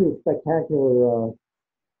it's a pretty spectacular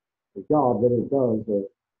job that it does of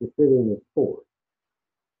distributing the spores.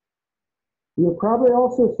 You've probably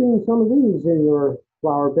also seen some of these in your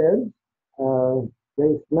flower beds.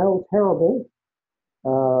 They smell terrible,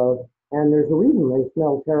 and there's a reason they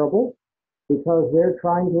smell terrible, because they're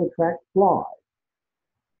trying to attract flies.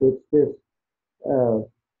 It's this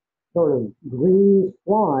sort of green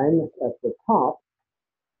slime at the top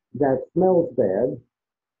that smells bad,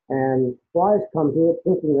 and flies come to it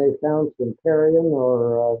thinking they found some carrion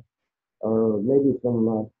or maybe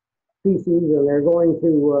some feces, and they're going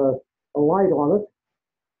to alight on it.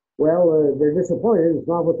 Well, they're disappointed. It's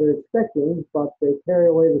not what they're expecting, but they carry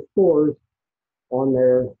away the spores on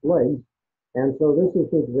their legs. And so this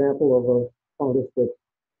is an example of a fungus that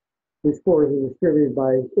the spores are distributed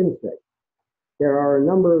by insects. There are a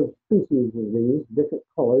number of species of these, different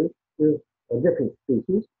colors. There's a different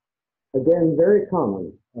species. Again, very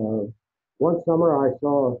common. One summer I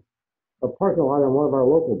saw a parking lot on one of our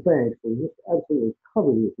local banks that was just absolutely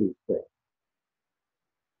covered with these things.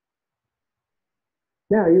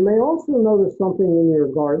 Now, you may also notice something in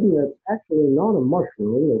your garden that's actually not a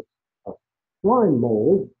mushroom. It's a slime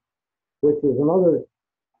mold, which is another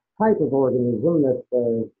type of organism that's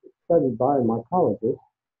studied by mycologists.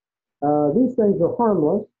 These things are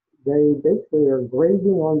harmless. They basically are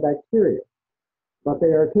grazing on bacteria, but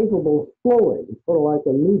they are capable of flowing, sort of like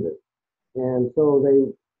amoebas. And so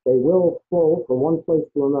they will flow from one place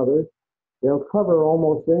to another. They'll cover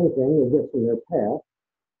almost anything that gets in their path.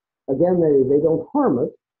 Again, they don't harm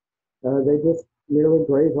it. They just merely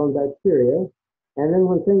graze on bacteria. And then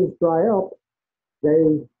when things dry up,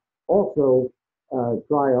 they also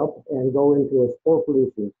dry up and go into a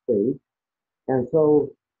spore-producing stage. And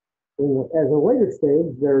so as a later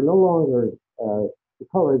stage, they're no longer the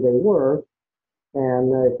color they were.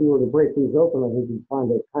 And if you were to break these open, I think you'd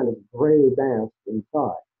find a kind of gray mass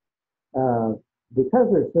inside.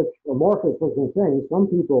 Because they're such amorphous looking things, some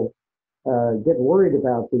people get worried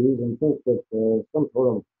about these and think that some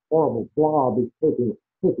sort of horrible blob is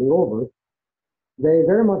taking over. They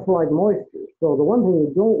very much like moisture. So the one thing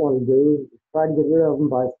you don't want to do is try to get rid of them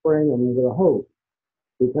by spraying them with a hose.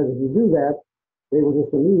 Because if you do that, they will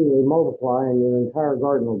just immediately multiply and your entire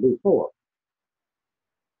garden will be full of.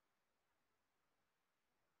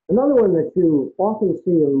 Another one that you often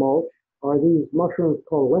see in mulch are these mushrooms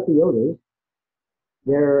called lepiotas.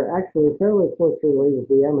 They're actually fairly closely related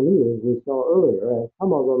to the amanitas we saw earlier.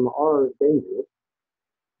 Some of them are dangerous,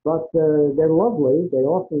 but they're lovely. They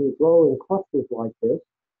often grow in clusters like this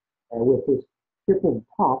with this stippled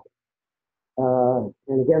top. And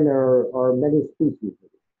again, there are many species of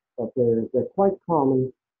it, but they're quite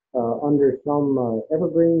common under some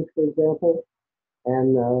evergreens, for example,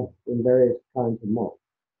 and in various kinds of mulch.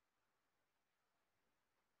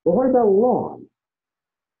 Well, what about lawns?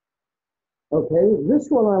 Okay, this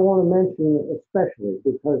one I want to mention especially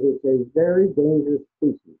because it's a very dangerous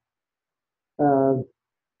species.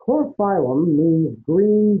 Chlorophyllum means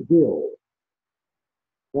green gill.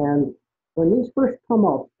 And when these first come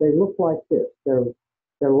up, they look like this.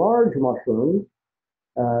 They're large mushrooms,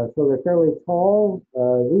 so they're fairly tall.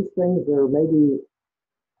 These things are maybe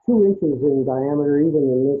 2 inches in diameter, even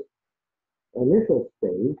in this initial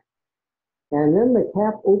stage. And then the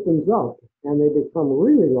cap opens up and they become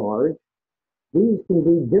really large. These can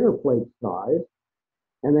be dinner plate size,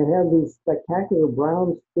 and they have these spectacular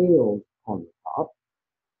brown scales on the top.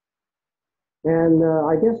 And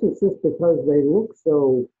I guess it's just because they look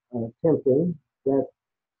so tempting that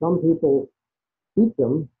some people eat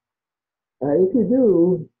them. If you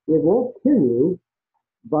do, it won't kill you,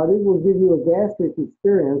 but it will give you a gastric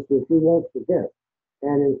experience that you won't forget.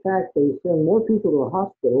 And in fact, they send more people to the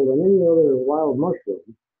hospital than any other wild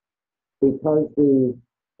mushroom because the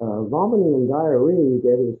vomiting and diarrhea you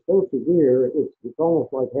get is so severe, it's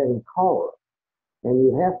almost like having cholera. And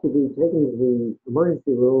you have to be taken to the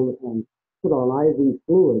emergency room and put on IV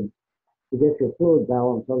fluids to get your fluid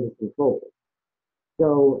balance under control.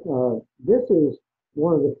 So this is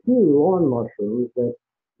one of the few lawn mushrooms that's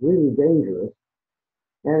really dangerous,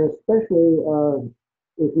 and especially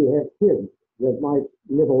if you have kids that might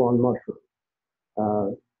nibble on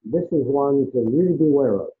mushrooms. This is one to really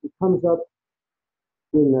beware of. It comes up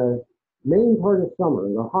in the main part of summer,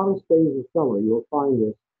 in the hottest days of summer. You'll find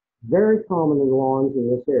this very common in lawns in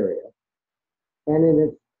this area. And in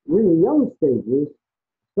its really young stages,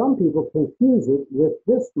 some people confuse it with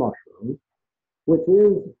this mushroom, which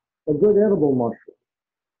is a good edible mushroom.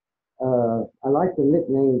 I like the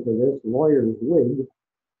nickname for this, lawyer's wig.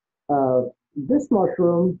 This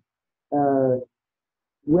mushroom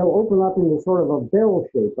will open up into sort of a bell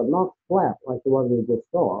shape, but not flat like the one we just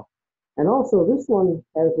saw. And also this one,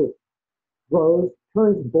 as it grows,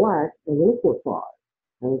 turns black and liquefies.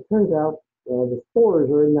 And it turns out the spores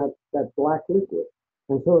are in that black liquid.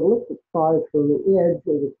 And so it liquefies from the edge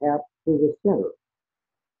of the cap to the center.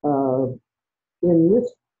 In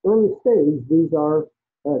this early stage, these are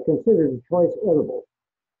considered choice edibles.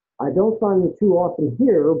 I don't find them too often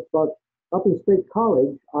here, but up in State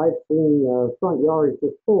College, I've seen front yards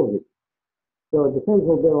just full of these. So it depends a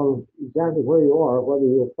little bit on exactly where you are, whether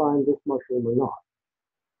you'll find this mushroom or not.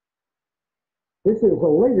 This is a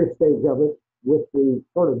later stage of it with the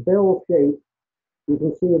sort of bell shape. You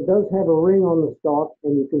can see it does have a ring on the stalk,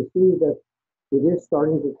 and you can see that it is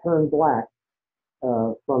starting to turn black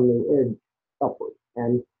from the edge upward,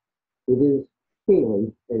 and it is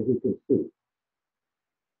scaly, as you can see.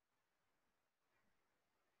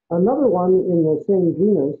 Another one in the same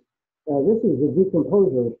genus, this is a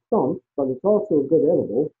decomposer of stumps, but it's also a good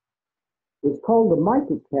edible. It's called the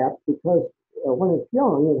mica cap because when it's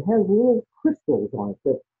young, it has little crystals on it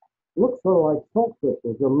that look sort of like salt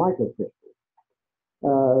crystals or mica crystals.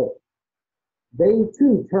 They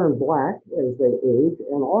too turn black as they age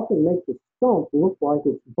and often make the stump look like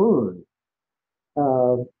it's burned.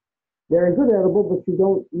 They're a good edible, but you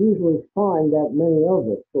don't usually find that many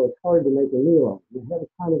of it, so it's hard to make a meal of them. They have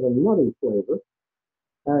a kind of a nutty flavor.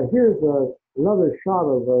 Here's another shot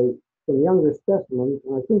of some younger specimens,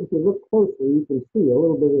 and I think if you look closely, you can see a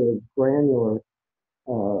little bit of granular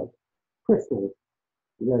crystals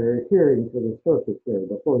that are adhering to the surface there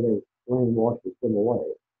before the rain washes them away.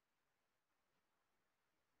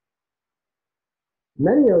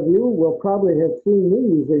 Many of you will probably have seen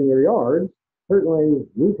these in your yards. Certainly,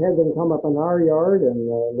 we've had them come up in our yard, and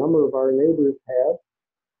a number of our neighbors have.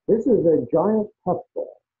 This is a giant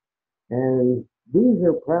puffball, and these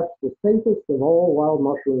are perhaps the safest of all wild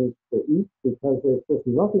mushrooms to eat because there's just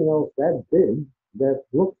nothing else that big that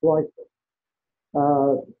looks like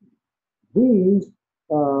them. These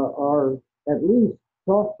are at least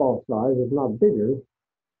softball size, if not bigger.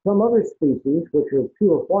 Some other species, which are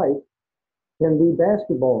pure white, can be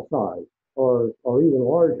basketball size or even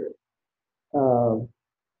larger.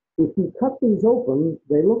 If you cut these open,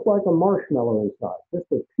 they look like a marshmallow inside,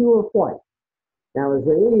 just a pure white. Now, as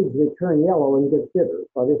they age, they turn yellow and get bitter,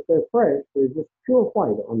 but if they're fresh, they're just pure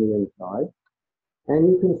white on the inside. And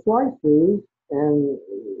you can slice these and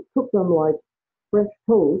cook them like French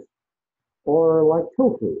toast or like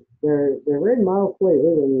tofu. They're very mild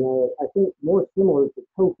flavored and I think more similar to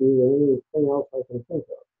tofu than anything else I can think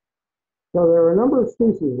of. So there are a number of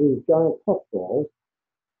species of these giant puffballs,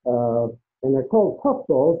 and they're called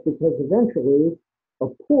puffballs because eventually a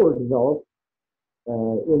pore develops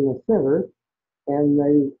in the center, and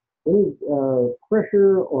any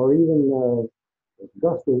pressure or even a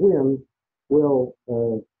gust of wind will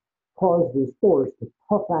cause these spores to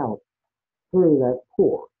puff out through that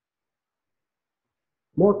pore.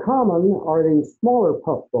 More common are these smaller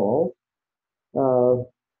puffballs.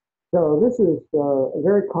 So this is a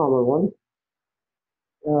very common one.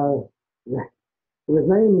 It was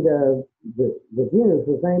named, the genus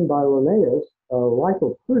was named by Linnaeus,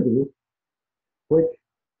 Lycoperdis, which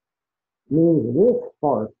means wolf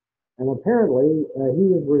fart. And apparently he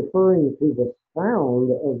was referring to the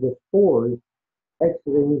sound of the spores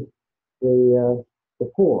exiting the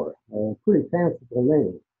pore. Pretty fanciful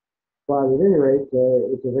name. But at any rate,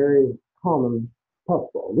 it's a very common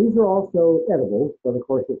puffball. These are also edible, but of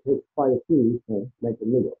course it takes quite a few to make a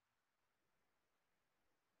meal.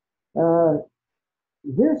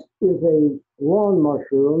 This is a lawn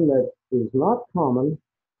mushroom that is not common,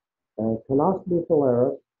 Canospe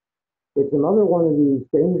phalaris. It's another one of these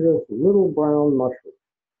dangerous little brown mushrooms.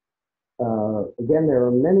 Again, there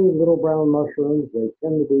are many little brown mushrooms. They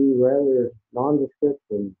tend to be rather nondescript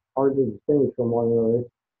and hard to distinguish from one another.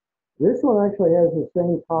 This one actually has the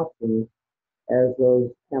same toxins as those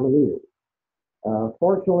amanitas.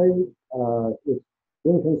 Fortunately, it's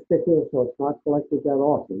inconspicuous, so it's not collected that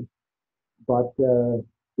often. But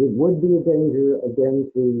it would be a danger, again,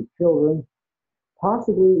 to children,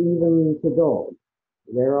 possibly even to dogs.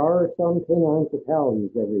 There are some canine fatalities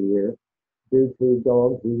every year due to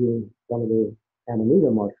dogs eating some of the amanita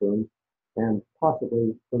mushrooms and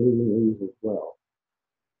possibly from eating these as well.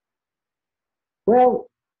 Well,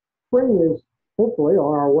 spring is hopefully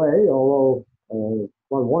on our way, although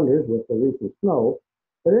one wonders with the recent snow.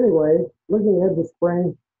 But anyway, looking ahead to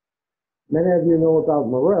spring, many of you know about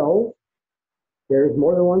morels. There's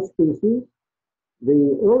more than one species.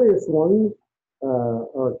 The earliest ones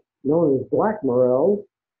are known as black morels.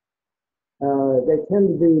 They tend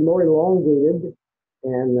to be more elongated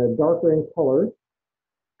and darker in color.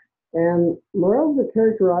 And morels are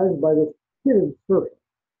characterized by this pitted surface.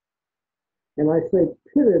 And I say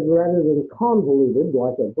pitted rather than convoluted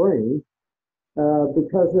like a brain,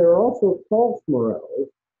 because there are also false morels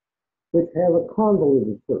which have a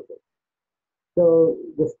convoluted surface. So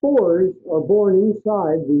the spores are born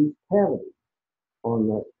inside these cavities on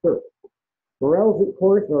the surface. Morels, of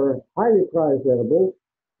course, are highly prized edibles.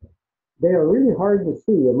 They are really hard to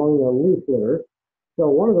see among the leaf litter. So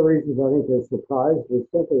one of the reasons I think they're surprised is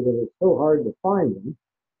simply that it's so hard to find them.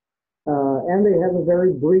 And they have a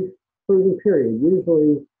very brief fruiting period,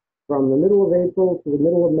 usually from the middle of April to the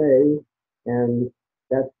middle of May, and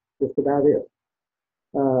that's just about it.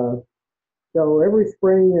 So every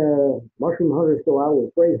spring, mushroom hunters go out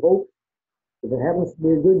with great hopes. If it happens to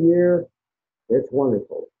be a good year, it's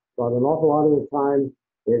wonderful. But an awful lot of the time,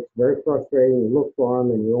 it's very frustrating. You look for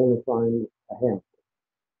them and you only find a handful.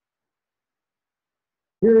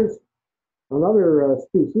 Here's another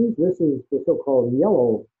species. This is the so-called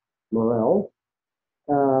yellow morel.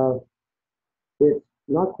 It's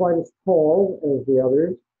not quite as tall as the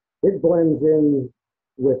others. It blends in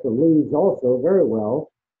with the leaves also very well.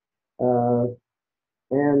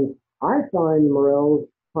 And I find morels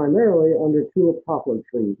primarily under tulip poplar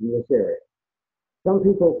trees in this area. Some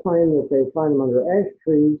people claim that they find them under ash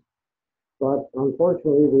trees, but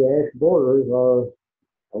unfortunately the ash borers are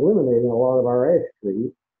eliminating a lot of our ash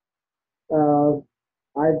trees.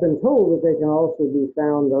 I've been told that they can also be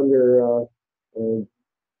found under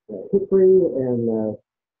hickory and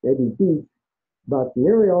maybe beech, but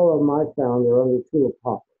nearly all of them I've found are under tulip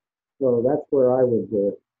poplar. So that's where I would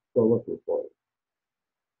go looking for it.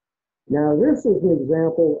 Now, this is an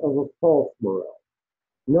example of a false morel.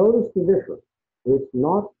 Notice the difference. It's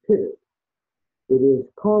not pitted. It is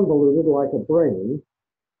convoluted like a brain.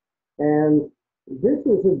 And this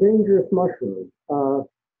is a dangerous mushroom.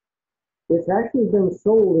 It's actually been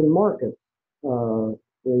sold in markets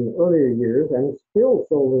in earlier years, and it's still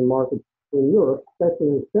sold in markets in Europe, especially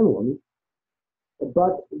in Finland.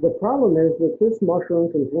 But the problem is that this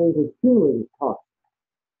mushroom contains a cumulative toxin.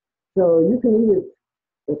 So you can eat it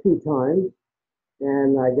a few times,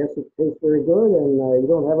 and I guess it tastes very good, and you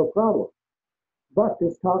don't have a problem. But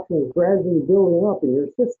this toxin is gradually building up in your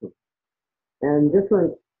system, and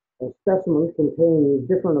different specimens contain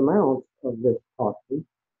different amounts of this toxin,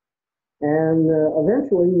 and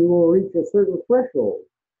eventually you will reach a certain threshold,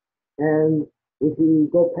 and if you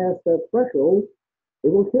go past that threshold,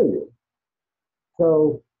 it will kill you.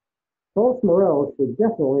 So false morels should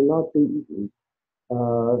definitely not be eaten.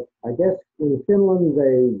 I guess in Finland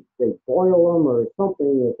they boil them or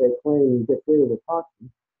something that they claim gets rid of the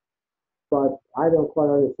toxin. But I don't quite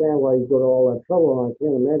understand why you go to all that trouble, and I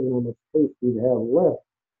can't imagine how much taste you'd have left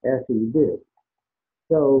after you did it.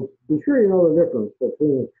 So be sure you know the difference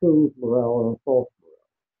between a true morel and a false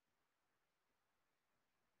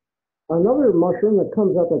morel. Another mushroom that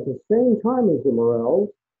comes up at the same time as the morels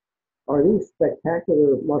are these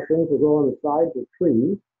spectacular mushrooms that grow on the sides of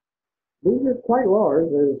trees. These are quite large.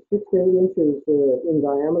 They're 6 to 8 inches in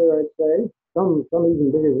diameter, I'd say. Some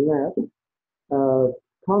even bigger than that.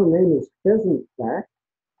 Common name is pheasant back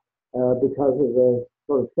because of the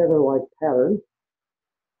sort of feather-like pattern.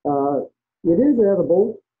 It is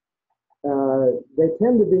edible. They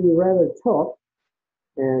tend to be rather tough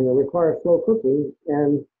and require slow cooking.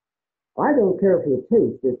 And I don't care for the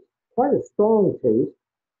taste. It's quite a strong taste.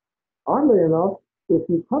 Oddly enough, if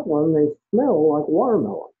you cut one, they smell like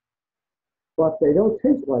watermelon, but they don't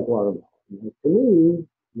taste like watermelon. To me,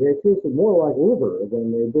 they tasted more like liver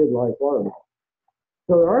than they did like watermelon.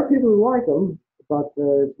 So there are people who like them, but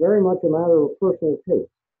it's very much a matter of personal taste.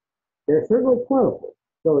 They're certainly plentiful.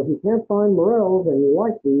 So if you can't find morels and you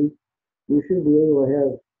like these, you should be able to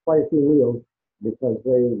have quite a few meals because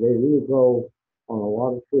they really grow on a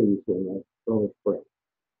lot of trees in the early spring.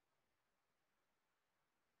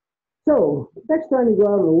 So next time you go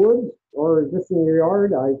out in the woods or just in your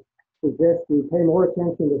yard, I suggest you pay more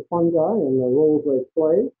attention to fungi and the roles they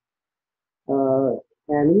play.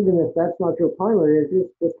 And even if that's not your primary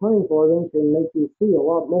interest, just hunting for them can make you see a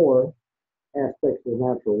lot more aspects of the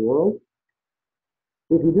natural world.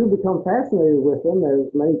 If you do become fascinated with them,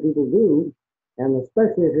 as many people do, and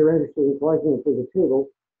especially if you're interested in collecting them for the table,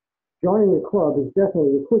 joining the club is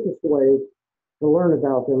definitely the quickest way to learn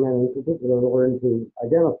about them and in particular learn to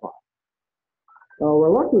identify.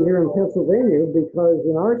 We're lucky here in Pennsylvania because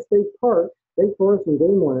in our state parks, state forests and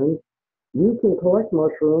game lands, you can collect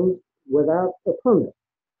mushrooms without a permit.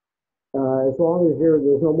 As long as there's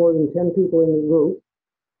no more than 10 people in the group,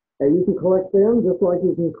 and you can collect them just like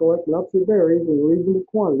you can collect nuts or berries in reasonable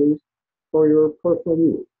quantities for your personal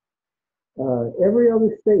use. Every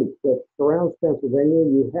other state that surrounds Pennsylvania,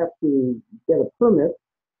 you have to get a permit,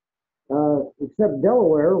 except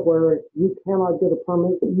Delaware, where you cannot get a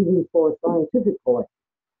permit even for scientific collection.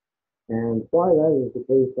 And why that is the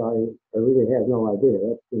case, I really have no idea.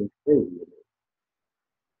 That seems crazy to me.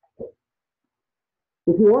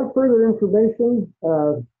 If you want further information,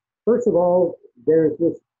 first of all, there's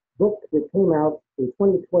this book that came out in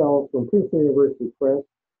 2012 from Princeton University Press.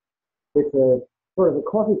 It's a sort of a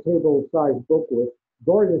coffee table sized book with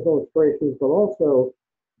gorgeous illustrations, but also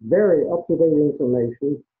very up-to-date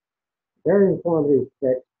information, very informative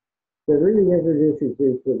text that really introduces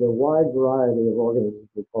you to the wide variety of organisms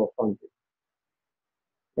we call fungi.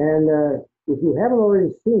 And if you haven't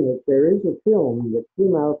already seen it, there is a film that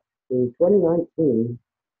came out in 2019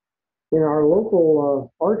 in our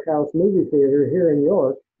local art house movie theater here in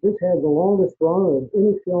York. This had the longest run of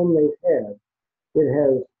any film they've had. It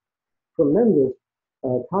has tremendous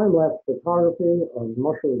time-lapse photography of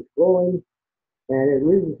mushrooms growing, and it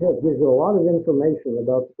really gives you a lot of information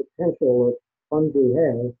about the potential that fungi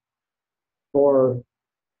have for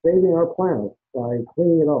saving our planet by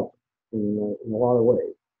cleaning it up in a lot of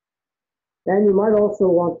ways. And you might also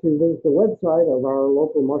want to visit the website of our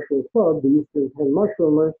local mushroom club, the Eastern Penn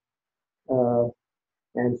Mushroomer,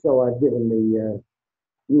 and so I've given the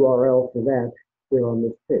URL for that here on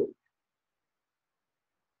this page.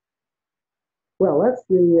 Well, that's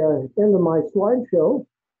the end of my slideshow,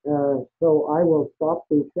 so I will stop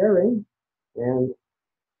the sharing and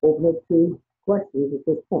open it to questions at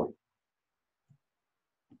this point.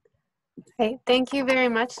 Okay, thank you very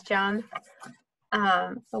much, John.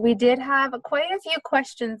 We did have quite a few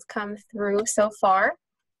questions come through so far.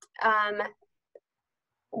 Um,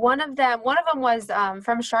 one of them was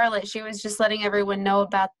from Charlotte. She was just letting everyone know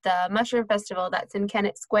about the mushroom festival that's in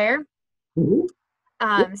Kennett Square.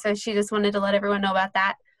 Mm-hmm. So she just wanted to let everyone know about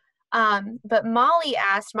that. But Molly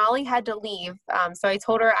had to leave. So I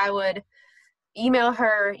told her I would email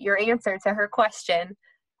her your answer to her question.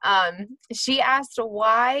 She asked,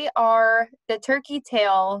 why are the turkey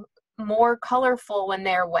tail more colorful when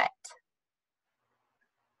they're wet?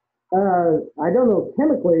 I don't know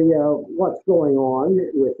chemically what's going on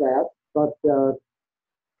with that, but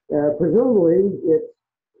presumably it's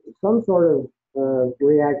some sort of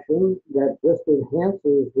reaction that just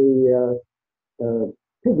enhances the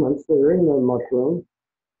pigments that are in the mushroom,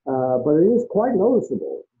 but it is quite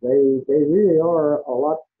noticeable. They really are a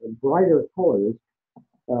lot brighter colors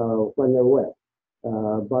when they're wet.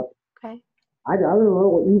 But Okay. I don't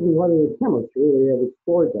know even whether the chemists really have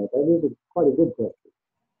explored that. That is quite a good question.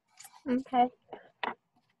 Okay. All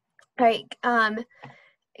right.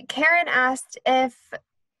 Karen asked if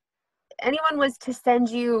anyone was to send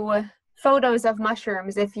you photos of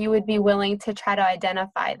mushrooms, if you would be willing to try to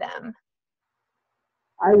identify them.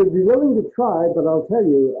 I would be willing to try, but I'll tell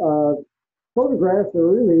you, photographs are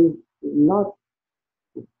really not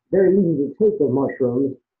very easy to take of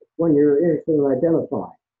mushrooms when you're interested in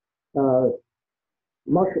identifying. Uh,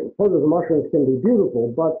 Photos of mushrooms can be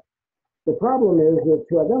beautiful, but the problem is that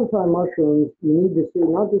to identify mushrooms, you need to see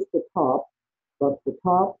not just the top, but the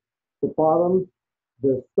top, the bottom,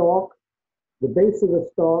 the stalk, the base of the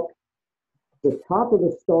stalk, the top of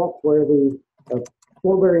the stalk where the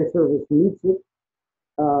spore-bearing surface meets it.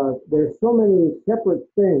 There's so many separate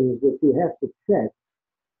things that you have to check.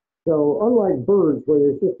 So unlike birds, where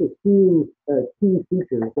there's just a few key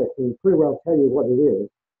features that can pretty well tell you what it is,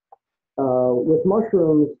 with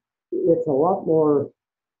mushrooms, it's a lot more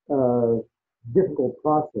difficult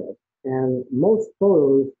process, and most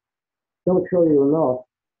photos don't show you enough.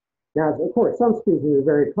 Now, of course, some species are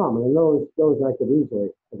very common, and those I could easily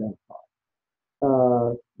identify.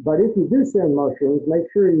 But if you do send mushrooms, make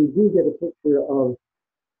sure you do get a picture of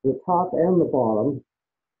the top and the bottom,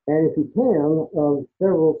 and if you can, of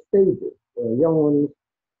several stages, young ones,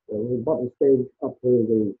 the button stage up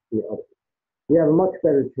to the others. You have a much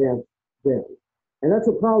better chance then. And that's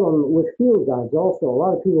a problem with field guides also. A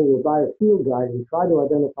lot of people will buy a field guide and try to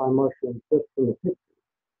identify mushrooms just from the pictures.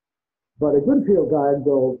 But a good field guide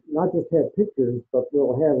will not just have pictures, but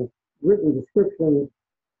will have written descriptions,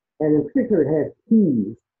 and in particular have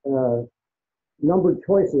keys, numbered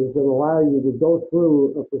choices that allow you to go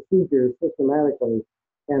through a procedure systematically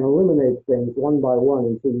and eliminate things one by one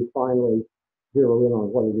until you finally zero in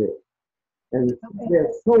on what it is. And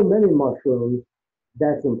there's so many mushrooms,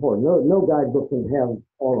 that's important. No guidebook can have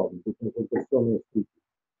all of them because there's so many species.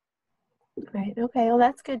 Right. Okay. Well,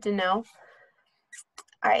 that's good to know.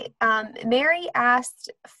 All right. Mary asked,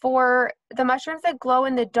 for the mushrooms that glow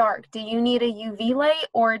in the dark, do you need a UV light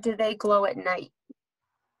or do they glow at night?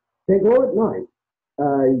 They glow at night.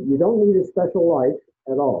 You don't need a special light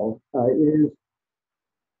at all. It is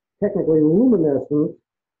technically luminescent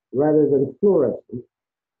rather than fluorescent.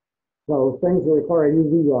 So things that require a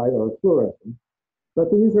UV light are fluorescent. But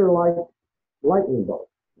these are like lightning bugs.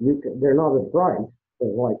 They're not as bright as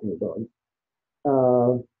lightning bugs.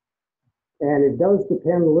 And it does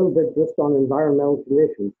depend a little bit just on environmental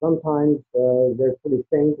conditions. Sometimes they're pretty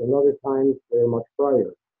faint, and other times they're much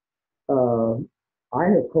brighter. I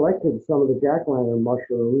have collected some of the jack-o'-lantern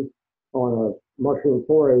mushrooms on a mushroom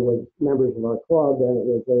foray with members of our club, and it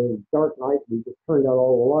was a dark night. We just turned out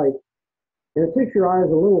all the lights. And it takes your eyes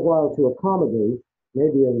a little while to accommodate,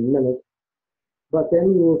 maybe a minute, but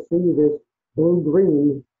then you will see this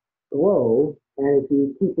blue-green glow, and if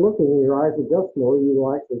you keep looking and your eyes adjust more, you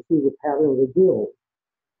will actually see the pattern of the gills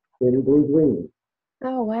in blue-green.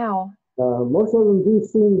 Oh, wow. Most of them do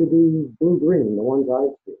seem to be blue-green, the ones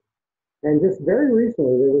I've seen. And just very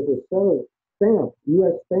recently, there was a set of stamps,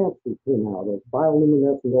 U.S. stamps that came out of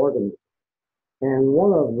bioluminescent organisms, and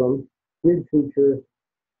one of them did feature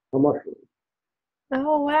a mushroom.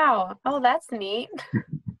 Oh, wow. Oh, that's neat.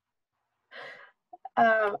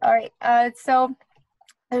 All right. So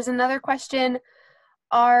there's another question.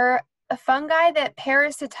 Are fungi that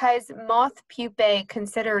parasitize moth pupae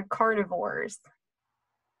considered carnivores?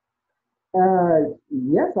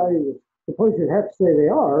 Yes, I suppose you'd have to say they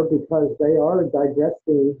are, because they are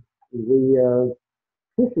digesting the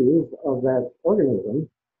tissues of that organism.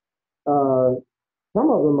 Some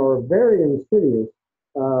of them are very insidious.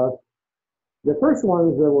 The first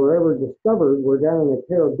ones that were ever discovered were down in the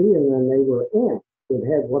Caribbean, and they were ants that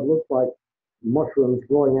had what looked like mushrooms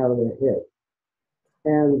growing out of their head.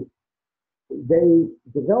 And they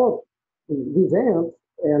developed, these ants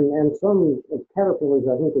and some caterpillars,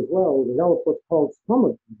 I think, as well, develop what's called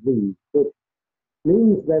stomach disease, which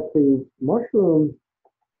means that the mushroom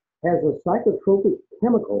has a psychotropic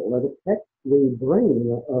chemical that affects the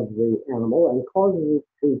brain of the animal and causes it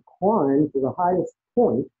to climb to the highest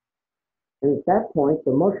point. And at that point,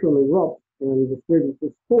 the mushroom erupts and distributes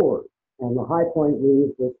the spores. And the high point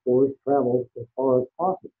means the spores travel as far as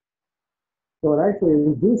possible. So it actually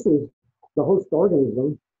reduces the host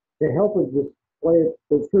organism to help it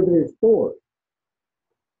distribute its spores.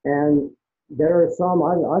 And there are some,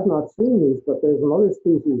 I've not seen these, but there's another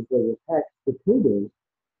species that attacks cicadas.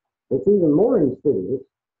 It's even more insidious.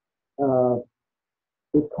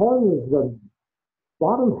 It causes the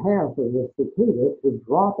bottom half of the cicada to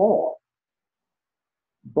drop off.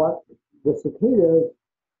 But the cicadas,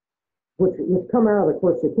 which come out, of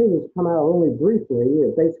course, cicadas come out only briefly,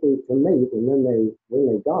 basically to mate, and then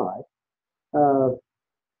they die.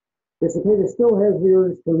 The cicada still has the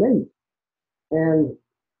urge to mate, and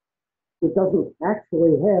it doesn't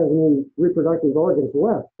actually have any reproductive organs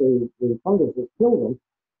left. The fungus has killed them,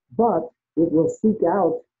 but it will seek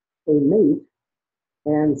out a mate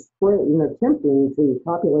and spread, in attempting to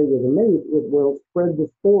copulate with a mate, it will spread the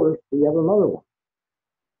spores to yet another one.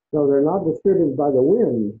 So they're not distributed by the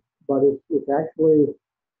wind, but it's actually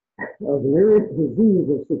a myriad disease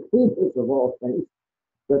of cicadas of all things.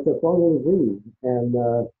 That's a fungal disease. And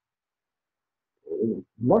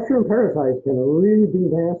mushroom parasites can really be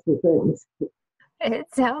nasty things. It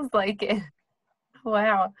sounds like it.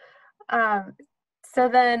 Wow. So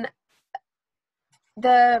then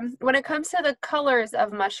when it comes to the colors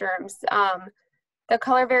of mushrooms, the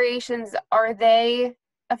color variations, are they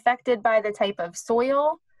affected by the type of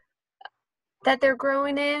soil that they're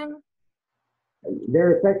growing in?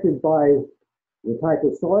 They're affected by the type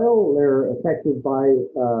of soil. They're affected by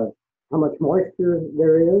how much moisture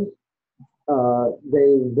there is.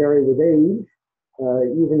 They vary with age,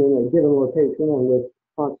 even in a given location and with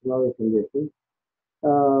constant other conditions.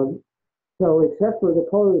 So except for the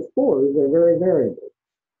color of the spores, they're very variable.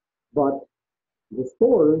 But the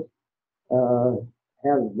spores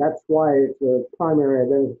that's why it's a primary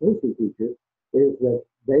identification feature, is that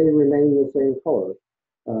they remain the same color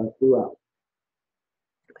throughout.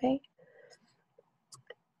 Okay.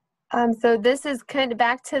 So this is kind of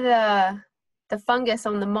back to the fungus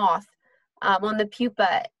on the moth, on the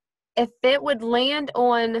pupa. If it would land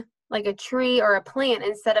on like a tree or a plant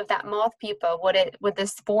instead of that moth pupa, would the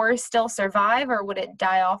spores still survive, or would it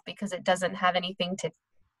die off because it doesn't have anything to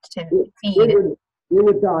feed? It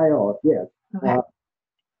would die off, yes. Okay.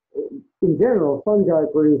 In general, fungi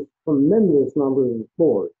produce tremendous numbers of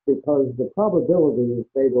spores because the probability that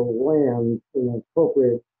they will land in an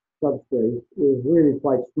appropriate substrate is really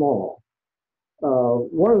quite small.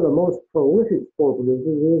 One of the most prolific spore producers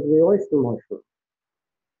is the oyster mushroom.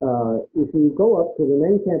 If you go up to the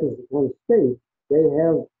main campus of Penn State, they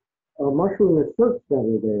have a mushroom research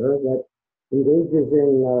center there that engages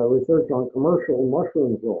in research on commercial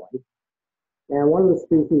mushroom growing. And one of the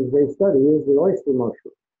species they study is the oyster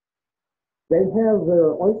mushroom. They have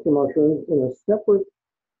their oyster mushrooms in a separate,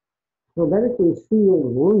 hermetically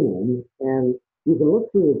sealed room, and you can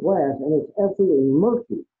look through the glass, and it's absolutely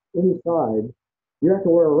murky inside. You have to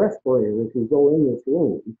wear a respirator if you go in this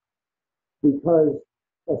room, because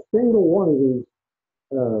a single one of these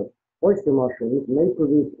oyster mushrooms may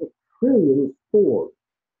produce 1 trillion spores.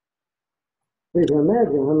 So you can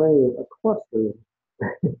imagine how many a cluster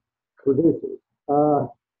produces.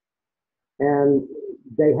 And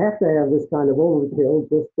they have to have this kind of overkill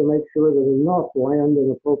just to make sure that enough land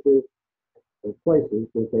in appropriate places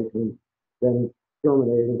that they can then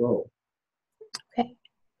germinate and grow. Okay.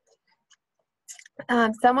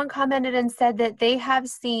 Someone commented and said that they have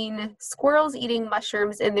seen squirrels eating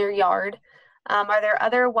mushrooms in their yard. Are there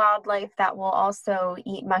other wildlife that will also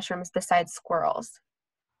eat mushrooms besides squirrels?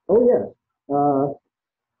 Oh, yes.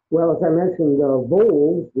 Well, as I mentioned,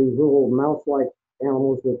 voles, these little mouse-like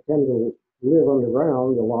animals that tend to live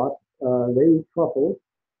underground a lot, they eat truffles.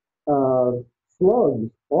 Slugs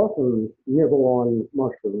often nibble on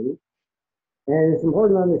mushrooms. And it's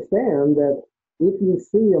important to understand that if you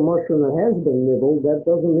see a mushroom that has been nibbled, that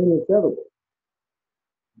doesn't mean it's edible,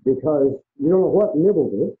 because you don't know what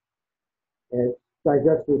nibbled it. Its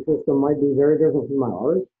digestive system might be very different from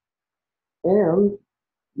ours, and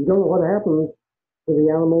you don't know what happened to the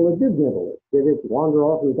animal that did nibble it. Did it wander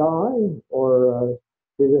off and die, or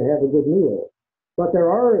did it have a good meal? But there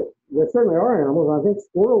certainly are animals. I think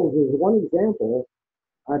squirrels is one example.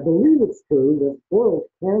 I believe it's true that squirrels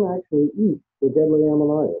can actually eat the deadly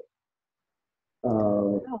ammonitis.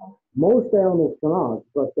 Most animals cannot,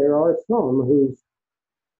 but there are some whose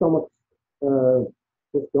stomachs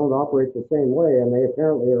just don't operate the same way, and they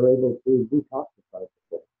apparently are able to detoxify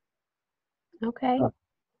the Okay.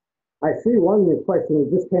 I see one question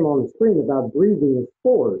that just came on the screen about breathing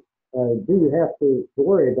spores. Do you have to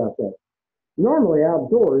worry about that? Normally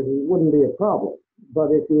outdoors, it wouldn't be a problem.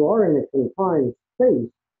 But if you are in a confined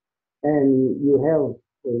space and you have,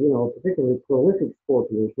 a particularly prolific spore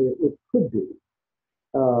producer, it could be.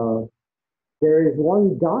 There is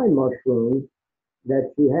one dye mushroom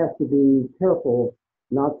that you have to be careful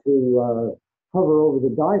not to hover over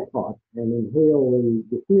the dye pot and inhale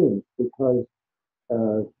the fumes because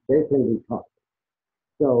they can be toxic.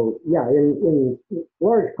 So yeah, in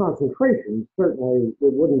large concentrations, certainly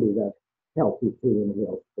it wouldn't be that healthy to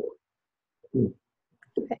inhale spores.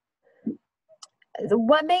 Okay.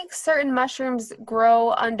 What makes certain mushrooms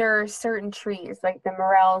grow under certain trees, like the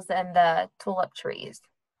morels and the tulip trees?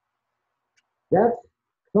 That's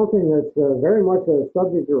something that's very much a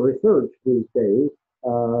subject of research these days.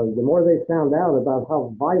 The more they found out about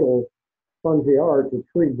how vital fungi are to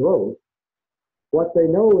tree growth, what they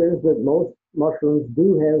know is that most mushrooms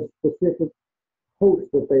do have specific hosts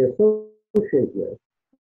that they associate with,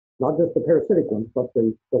 not just the parasitic ones, but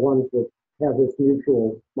the ones that have this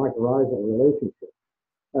mutual mycorrhizal relationship.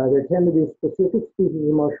 There tend to be specific species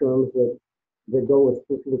of mushrooms that go with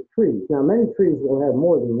specific trees. Now, many trees will have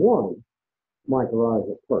more than one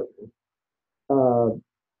mycorrhizal partner.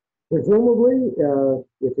 Presumably,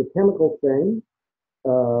 it's a chemical thing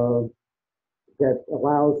that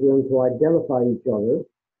allows them to identify each other.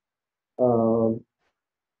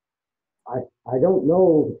 I don't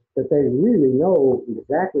know that they really know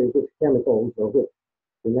exactly which chemicals or which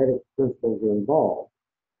genetic principles are involved,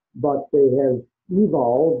 but they have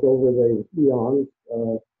evolved over the eons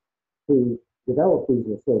to develop these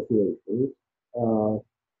associations.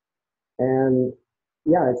 And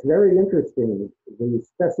yeah, it's very interesting, the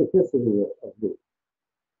specificity of these.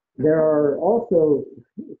 There are also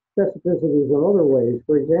specificities in other ways.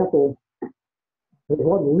 For example, there's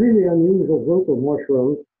one really unusual group of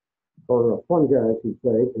mushrooms, or fungi, I should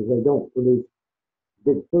say, because they don't produce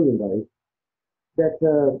big fruiting bodies, that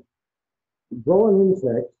grow on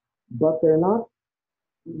insects, but they're not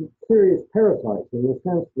serious parasites in the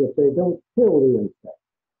sense that they don't kill the insect.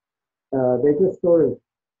 They just sort of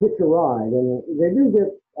hitch a ride, and they do get,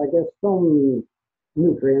 I guess, some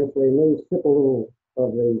nutrients. They may sip a little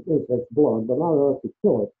of the insect's blood, but not enough to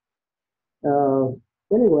kill it.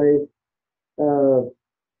 Anyway,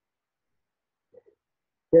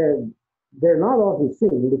 they're not often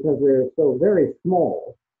seen because they're so very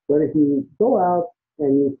small. But if you go out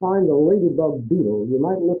and you find a ladybug beetle, you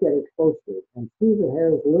might look at it closely and see that it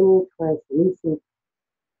has little translucent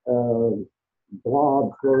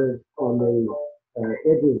blobs sort of on the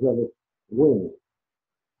edges of its wings.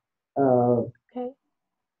 Okay.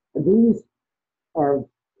 These are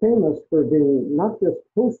famous for being not just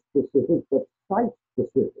host-specific, but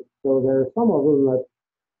site-specific. So there are some of them that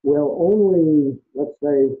will only, let's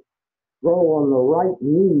say, grow on the right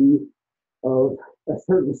knee of a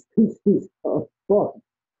certain species of bug.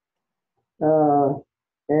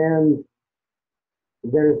 And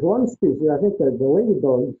there's one species, I think that the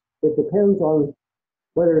ladybugs, it depends on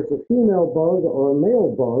whether it's a female bug or a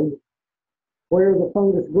male bug, where the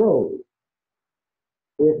fungus grows.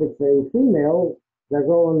 If it's a female, they'll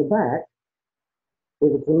grow on the back.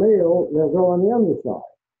 If it's a male, they'll grow on the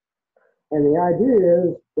underside. And the idea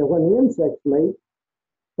is that when the insects mate,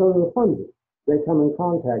 so do the fungi. They come in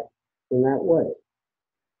contact in that way.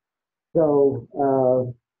 So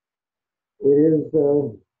it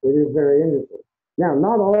is very interesting. Now,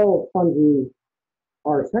 not all fungi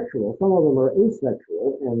are sexual. Some of them are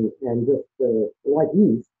asexual and just like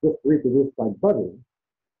yeast, just reproduce by budding.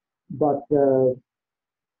 But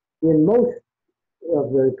in most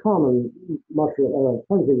of the common mushroom,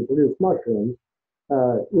 fungi that produce mushrooms,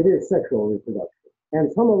 it is sexual reproduction.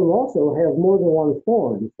 And some of them also have more than one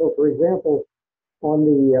form. So, for example, on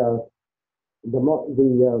the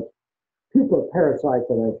pupa parasite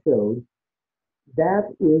that I showed, that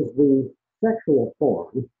is the sexual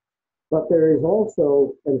form, but there is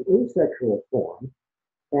also an asexual form,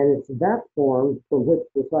 and it's that form from which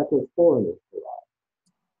the cyclosporin is derived.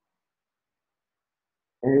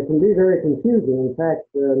 And it can be very confusing. In fact,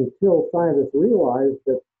 until scientists realized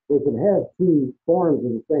that they could have two forms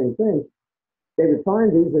of the same thing, they would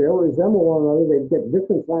find these, they all resemble one another, they'd get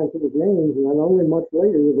different scientific names, and then only much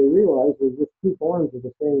later would they realize there's just two forms of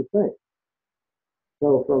the same thing.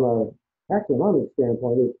 So from a taxonomic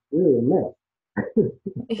standpoint, it's really a mess.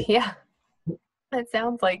 Yeah, that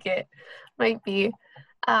sounds like it might be.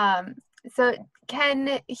 So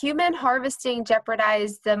can human harvesting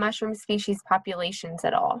jeopardize the mushroom species populations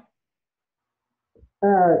at all?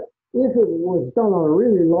 If it was done on a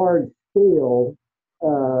really large scale,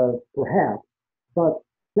 perhaps, but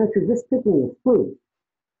since you're just picking the fruit,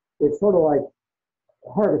 it's sort of like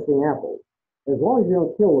harvesting apples. As long as you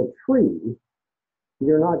don't kill a tree,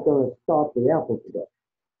 you're not going to stop the apple production.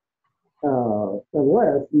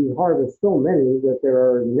 Unless you harvest so many that there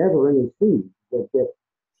are never any seeds that get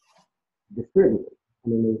distributed. I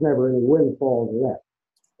mean, there's never any windfall to that.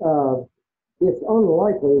 It's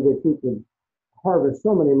unlikely that you could harvest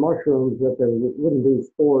so many mushrooms that there wouldn't be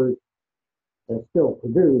spores that still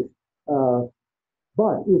produced.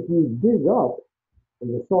 But if you dig up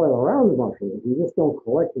in the soil around the mushroom, if you just don't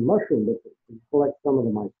collect the mushroom, but you collect some of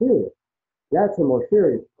the mycelia, that's a more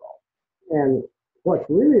serious problem. And what's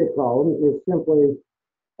really a problem is simply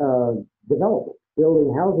development,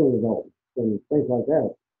 building housing developments and things like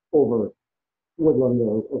that over woodland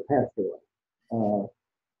or pasture land.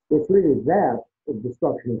 It's really that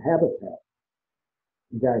destruction of habitat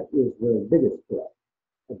that is the biggest threat.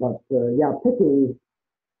 But yeah, picking,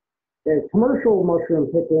 commercial mushroom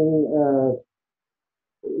picking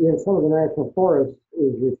in some of the national forests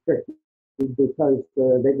is restricted because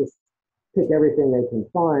they just pick everything they can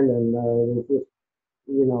find, and it's just,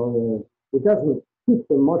 it doesn't keep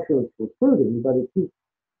the mushrooms from fruiting, but it keeps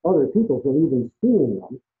other people from even seeing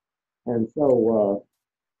them. And so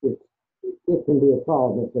it can be a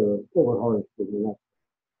problem if they're over-harvested.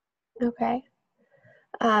 Okay.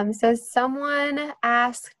 So someone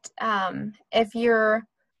asked if your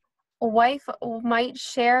wife might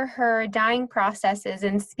share her dyeing processes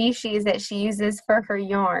and species that she uses for her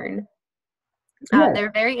yarn. Yes.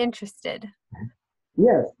 They're very interested.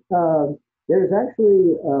 Yes. There's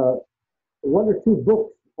actually one or two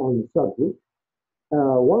books on the subject.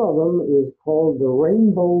 One of them is called The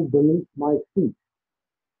Rainbow Beneath My Feet.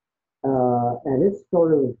 And it's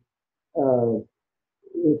sort of,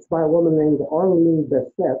 it's by a woman named Arlene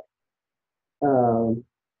Bessette,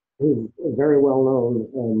 who's a very well-known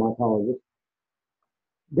mycologist.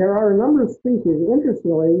 There are a number of species.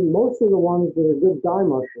 Interestingly, most of the ones that are good dye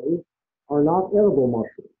mushrooms are not edible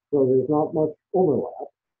mushrooms, so there's not much overlap.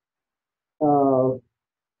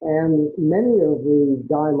 And many of the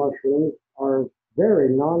dye mushrooms are very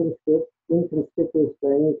nondescript, inconspicuous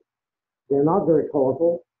things. They're not very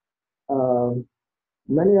colorful.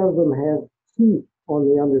 Many of them have teeth on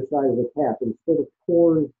the underside of the cap instead of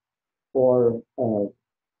pores or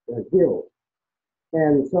gills.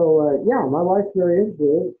 And so, yeah, my wife's very into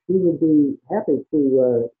it. She would be happy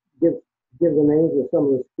to give the names of some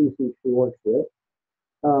of the species she works with.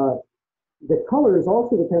 The colors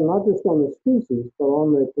also depend not just on the species, but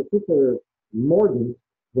on the particular mordant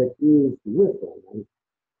that's used with them. And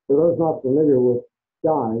for those not familiar with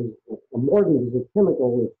dyes, a mordant is a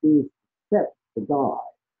chemical that's used to set the dye,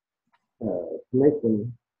 to make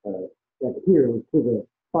them adhere to the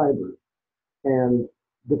fibers. And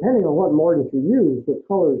depending on what mordant you use, the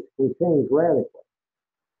colors can change radically.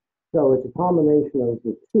 So it's a combination of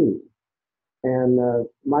the two. And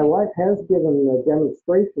my wife has given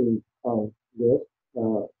demonstrations of this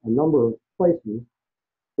a number of places.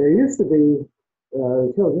 There used to be,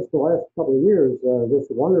 until just the last couple of years, this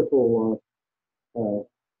wonderful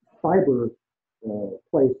fiber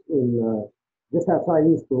place in just outside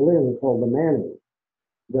East Berlin called the Manning,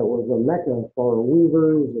 that was a mecca for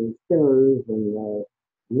weavers and spinners and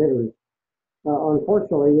knitters.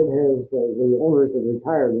 Unfortunately, it has the owners have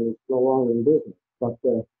retired and it's no longer in business. But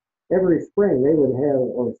every spring they would have,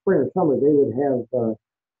 or spring or summer, they would have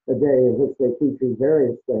a day in which they featured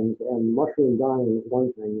various things, and mushroom dyeing is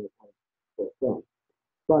one thing that was done.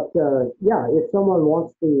 But yeah, if someone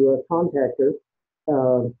wants to contact her,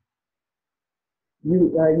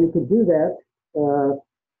 you could do that.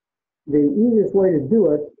 The easiest way to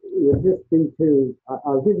do it would just be to,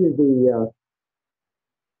 I'll give you the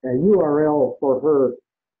URL for her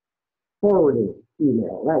forwarding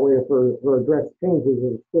email. That way, if her address changes,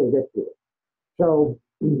 it'll still get to it. So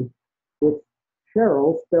it's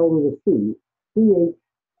Cheryl, spelled with a C, CHERYL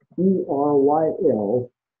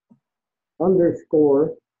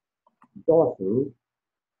 _Dawson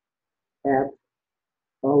at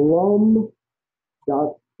alum.mit.edu.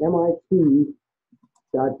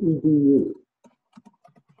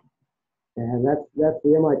 And that's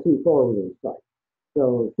the MIT forwarding site.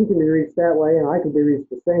 So she can be reached that way, and I can be reached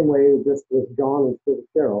the same way, just with John instead of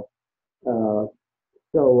Cheryl.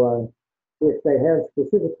 So if they have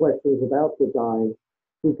specific questions about the dyeing,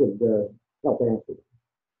 she could help answer them.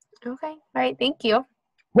 Okay. All right. Thank you.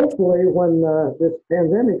 Hopefully, when this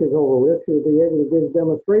pandemic is over with, she'll be able to give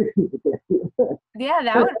demonstrations again. Yeah,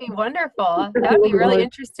 that would be wonderful. That would be really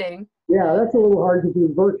interesting. Yeah, that's a little hard to do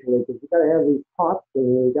virtually because you got to have these pots and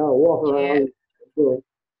you got to walk around true.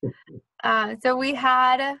 So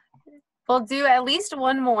we'll do at least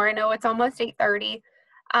one more. I know it's almost 8:30.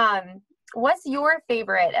 What's your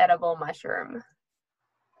favorite edible mushroom?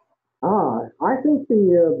 I think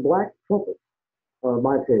the black trumpets are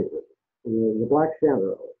my favorite. The black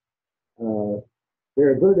chanterelle.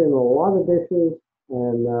 They're good in a lot of dishes,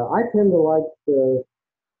 and I tend to like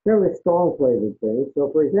fairly strong flavored things. So,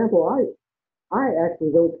 for example, I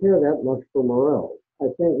actually don't care that much for morels. I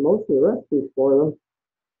think most of the recipes for them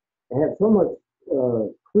have so much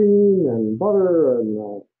cream and butter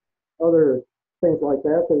and other things like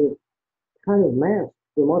that that it kind of masks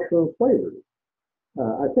the mushroom flavors.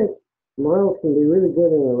 I think morels can be really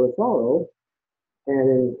good in a risotto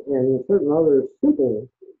and in certain other simple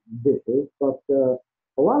dishes, but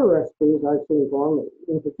a lot of recipes I've seen for them,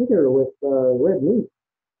 in particular with red meat,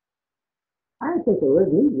 I think the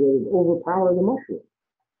red meat would overpower the mushroom.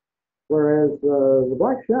 Whereas the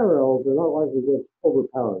black chanterelles are not likely to get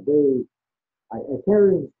overpowered. I can't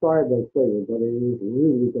really describe their flavor, but it is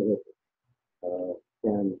really delicious.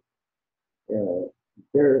 And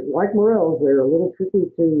they're like morels; they're a little tricky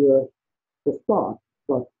to spot,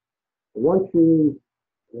 but once you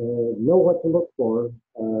know what to look for,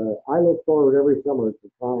 I look forward every summer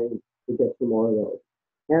to trying to get some more of those.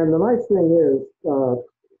 And the nice thing is,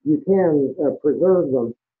 you can preserve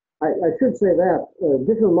them. I should say that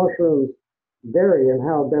different mushrooms vary in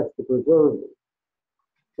how best to preserve them.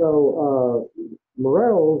 So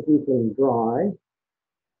morels you can dry,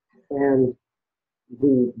 and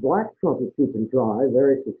the black trumpets you can dry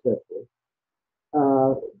very successfully.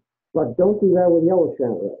 Uh, but don't do that with yellow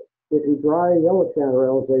chanterelles. If you dry yellow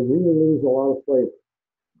chanterelles, they really lose a lot of flavor.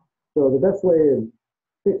 So the best way to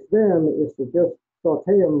fix them is to just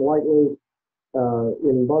saute them lightly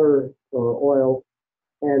in butter or oil,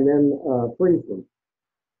 and then freeze them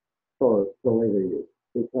for later use.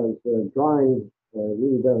 Because drying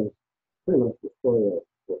really does pretty much destroy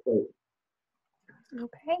the flavor.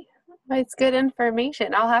 Okay, that's good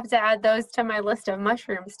information. I'll have to add those to my list of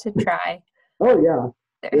mushrooms to try. Oh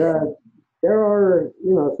yeah, yeah. There are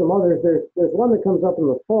some others. There's one that comes up in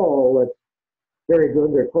the fall that's very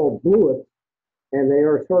good. They're called bluets, and they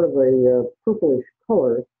are sort of a purplish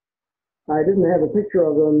color. I didn't have a picture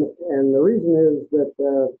of them, and the reason is that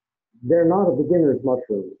they're not a beginner's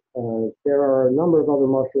mushroom. There are a number of other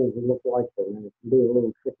mushrooms that look like them, and it can be a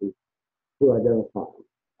little tricky to identify them.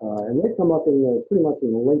 And they come up in pretty much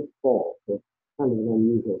in the late fall, so it's kind of an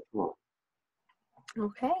unusual time.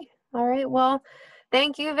 Okay. All right. Well,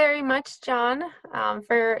 thank you very much, John,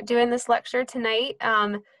 for doing this lecture tonight.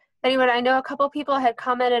 Anyone, I know a couple people had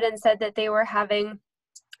commented and said that they were having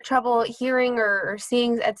trouble hearing or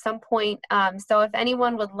seeing at some point. So if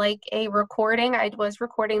anyone would like a recording, I was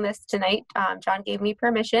recording this tonight. John gave me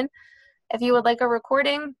permission. If you would like a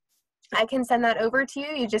recording, I can send that over to you.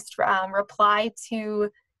 You just reply to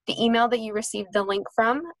the email that you received the link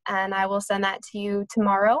from, and I will send that to you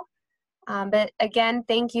tomorrow. But again,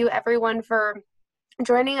 thank you everyone for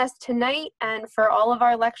joining us tonight and for all of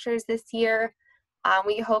our lectures this year.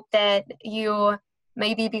 We hope that you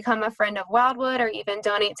maybe become a friend of Wildwood or even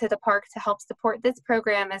donate to the park to help support this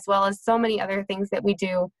program, as well as so many other things that we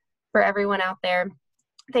do for everyone out there.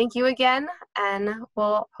 Thank you again, and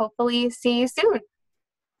we'll hopefully see you soon.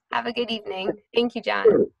 Have a good evening. Thank you,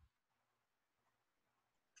 John.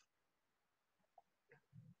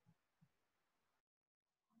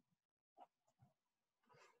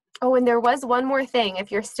 Oh, and there was one more thing.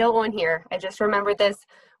 If you're still on here, I just remembered this.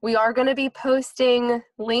 We are going to be posting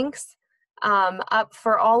links up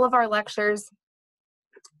for all of our lectures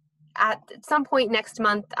at some point next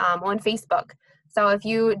month on Facebook. So if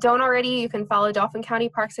you don't already, you can follow Dauphin County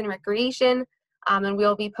Parks and Recreation, and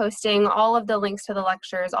we'll be posting all of the links to the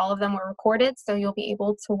lectures. All of them were recorded, so you'll be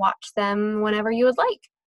able to watch them whenever you would like.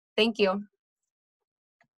 Thank you.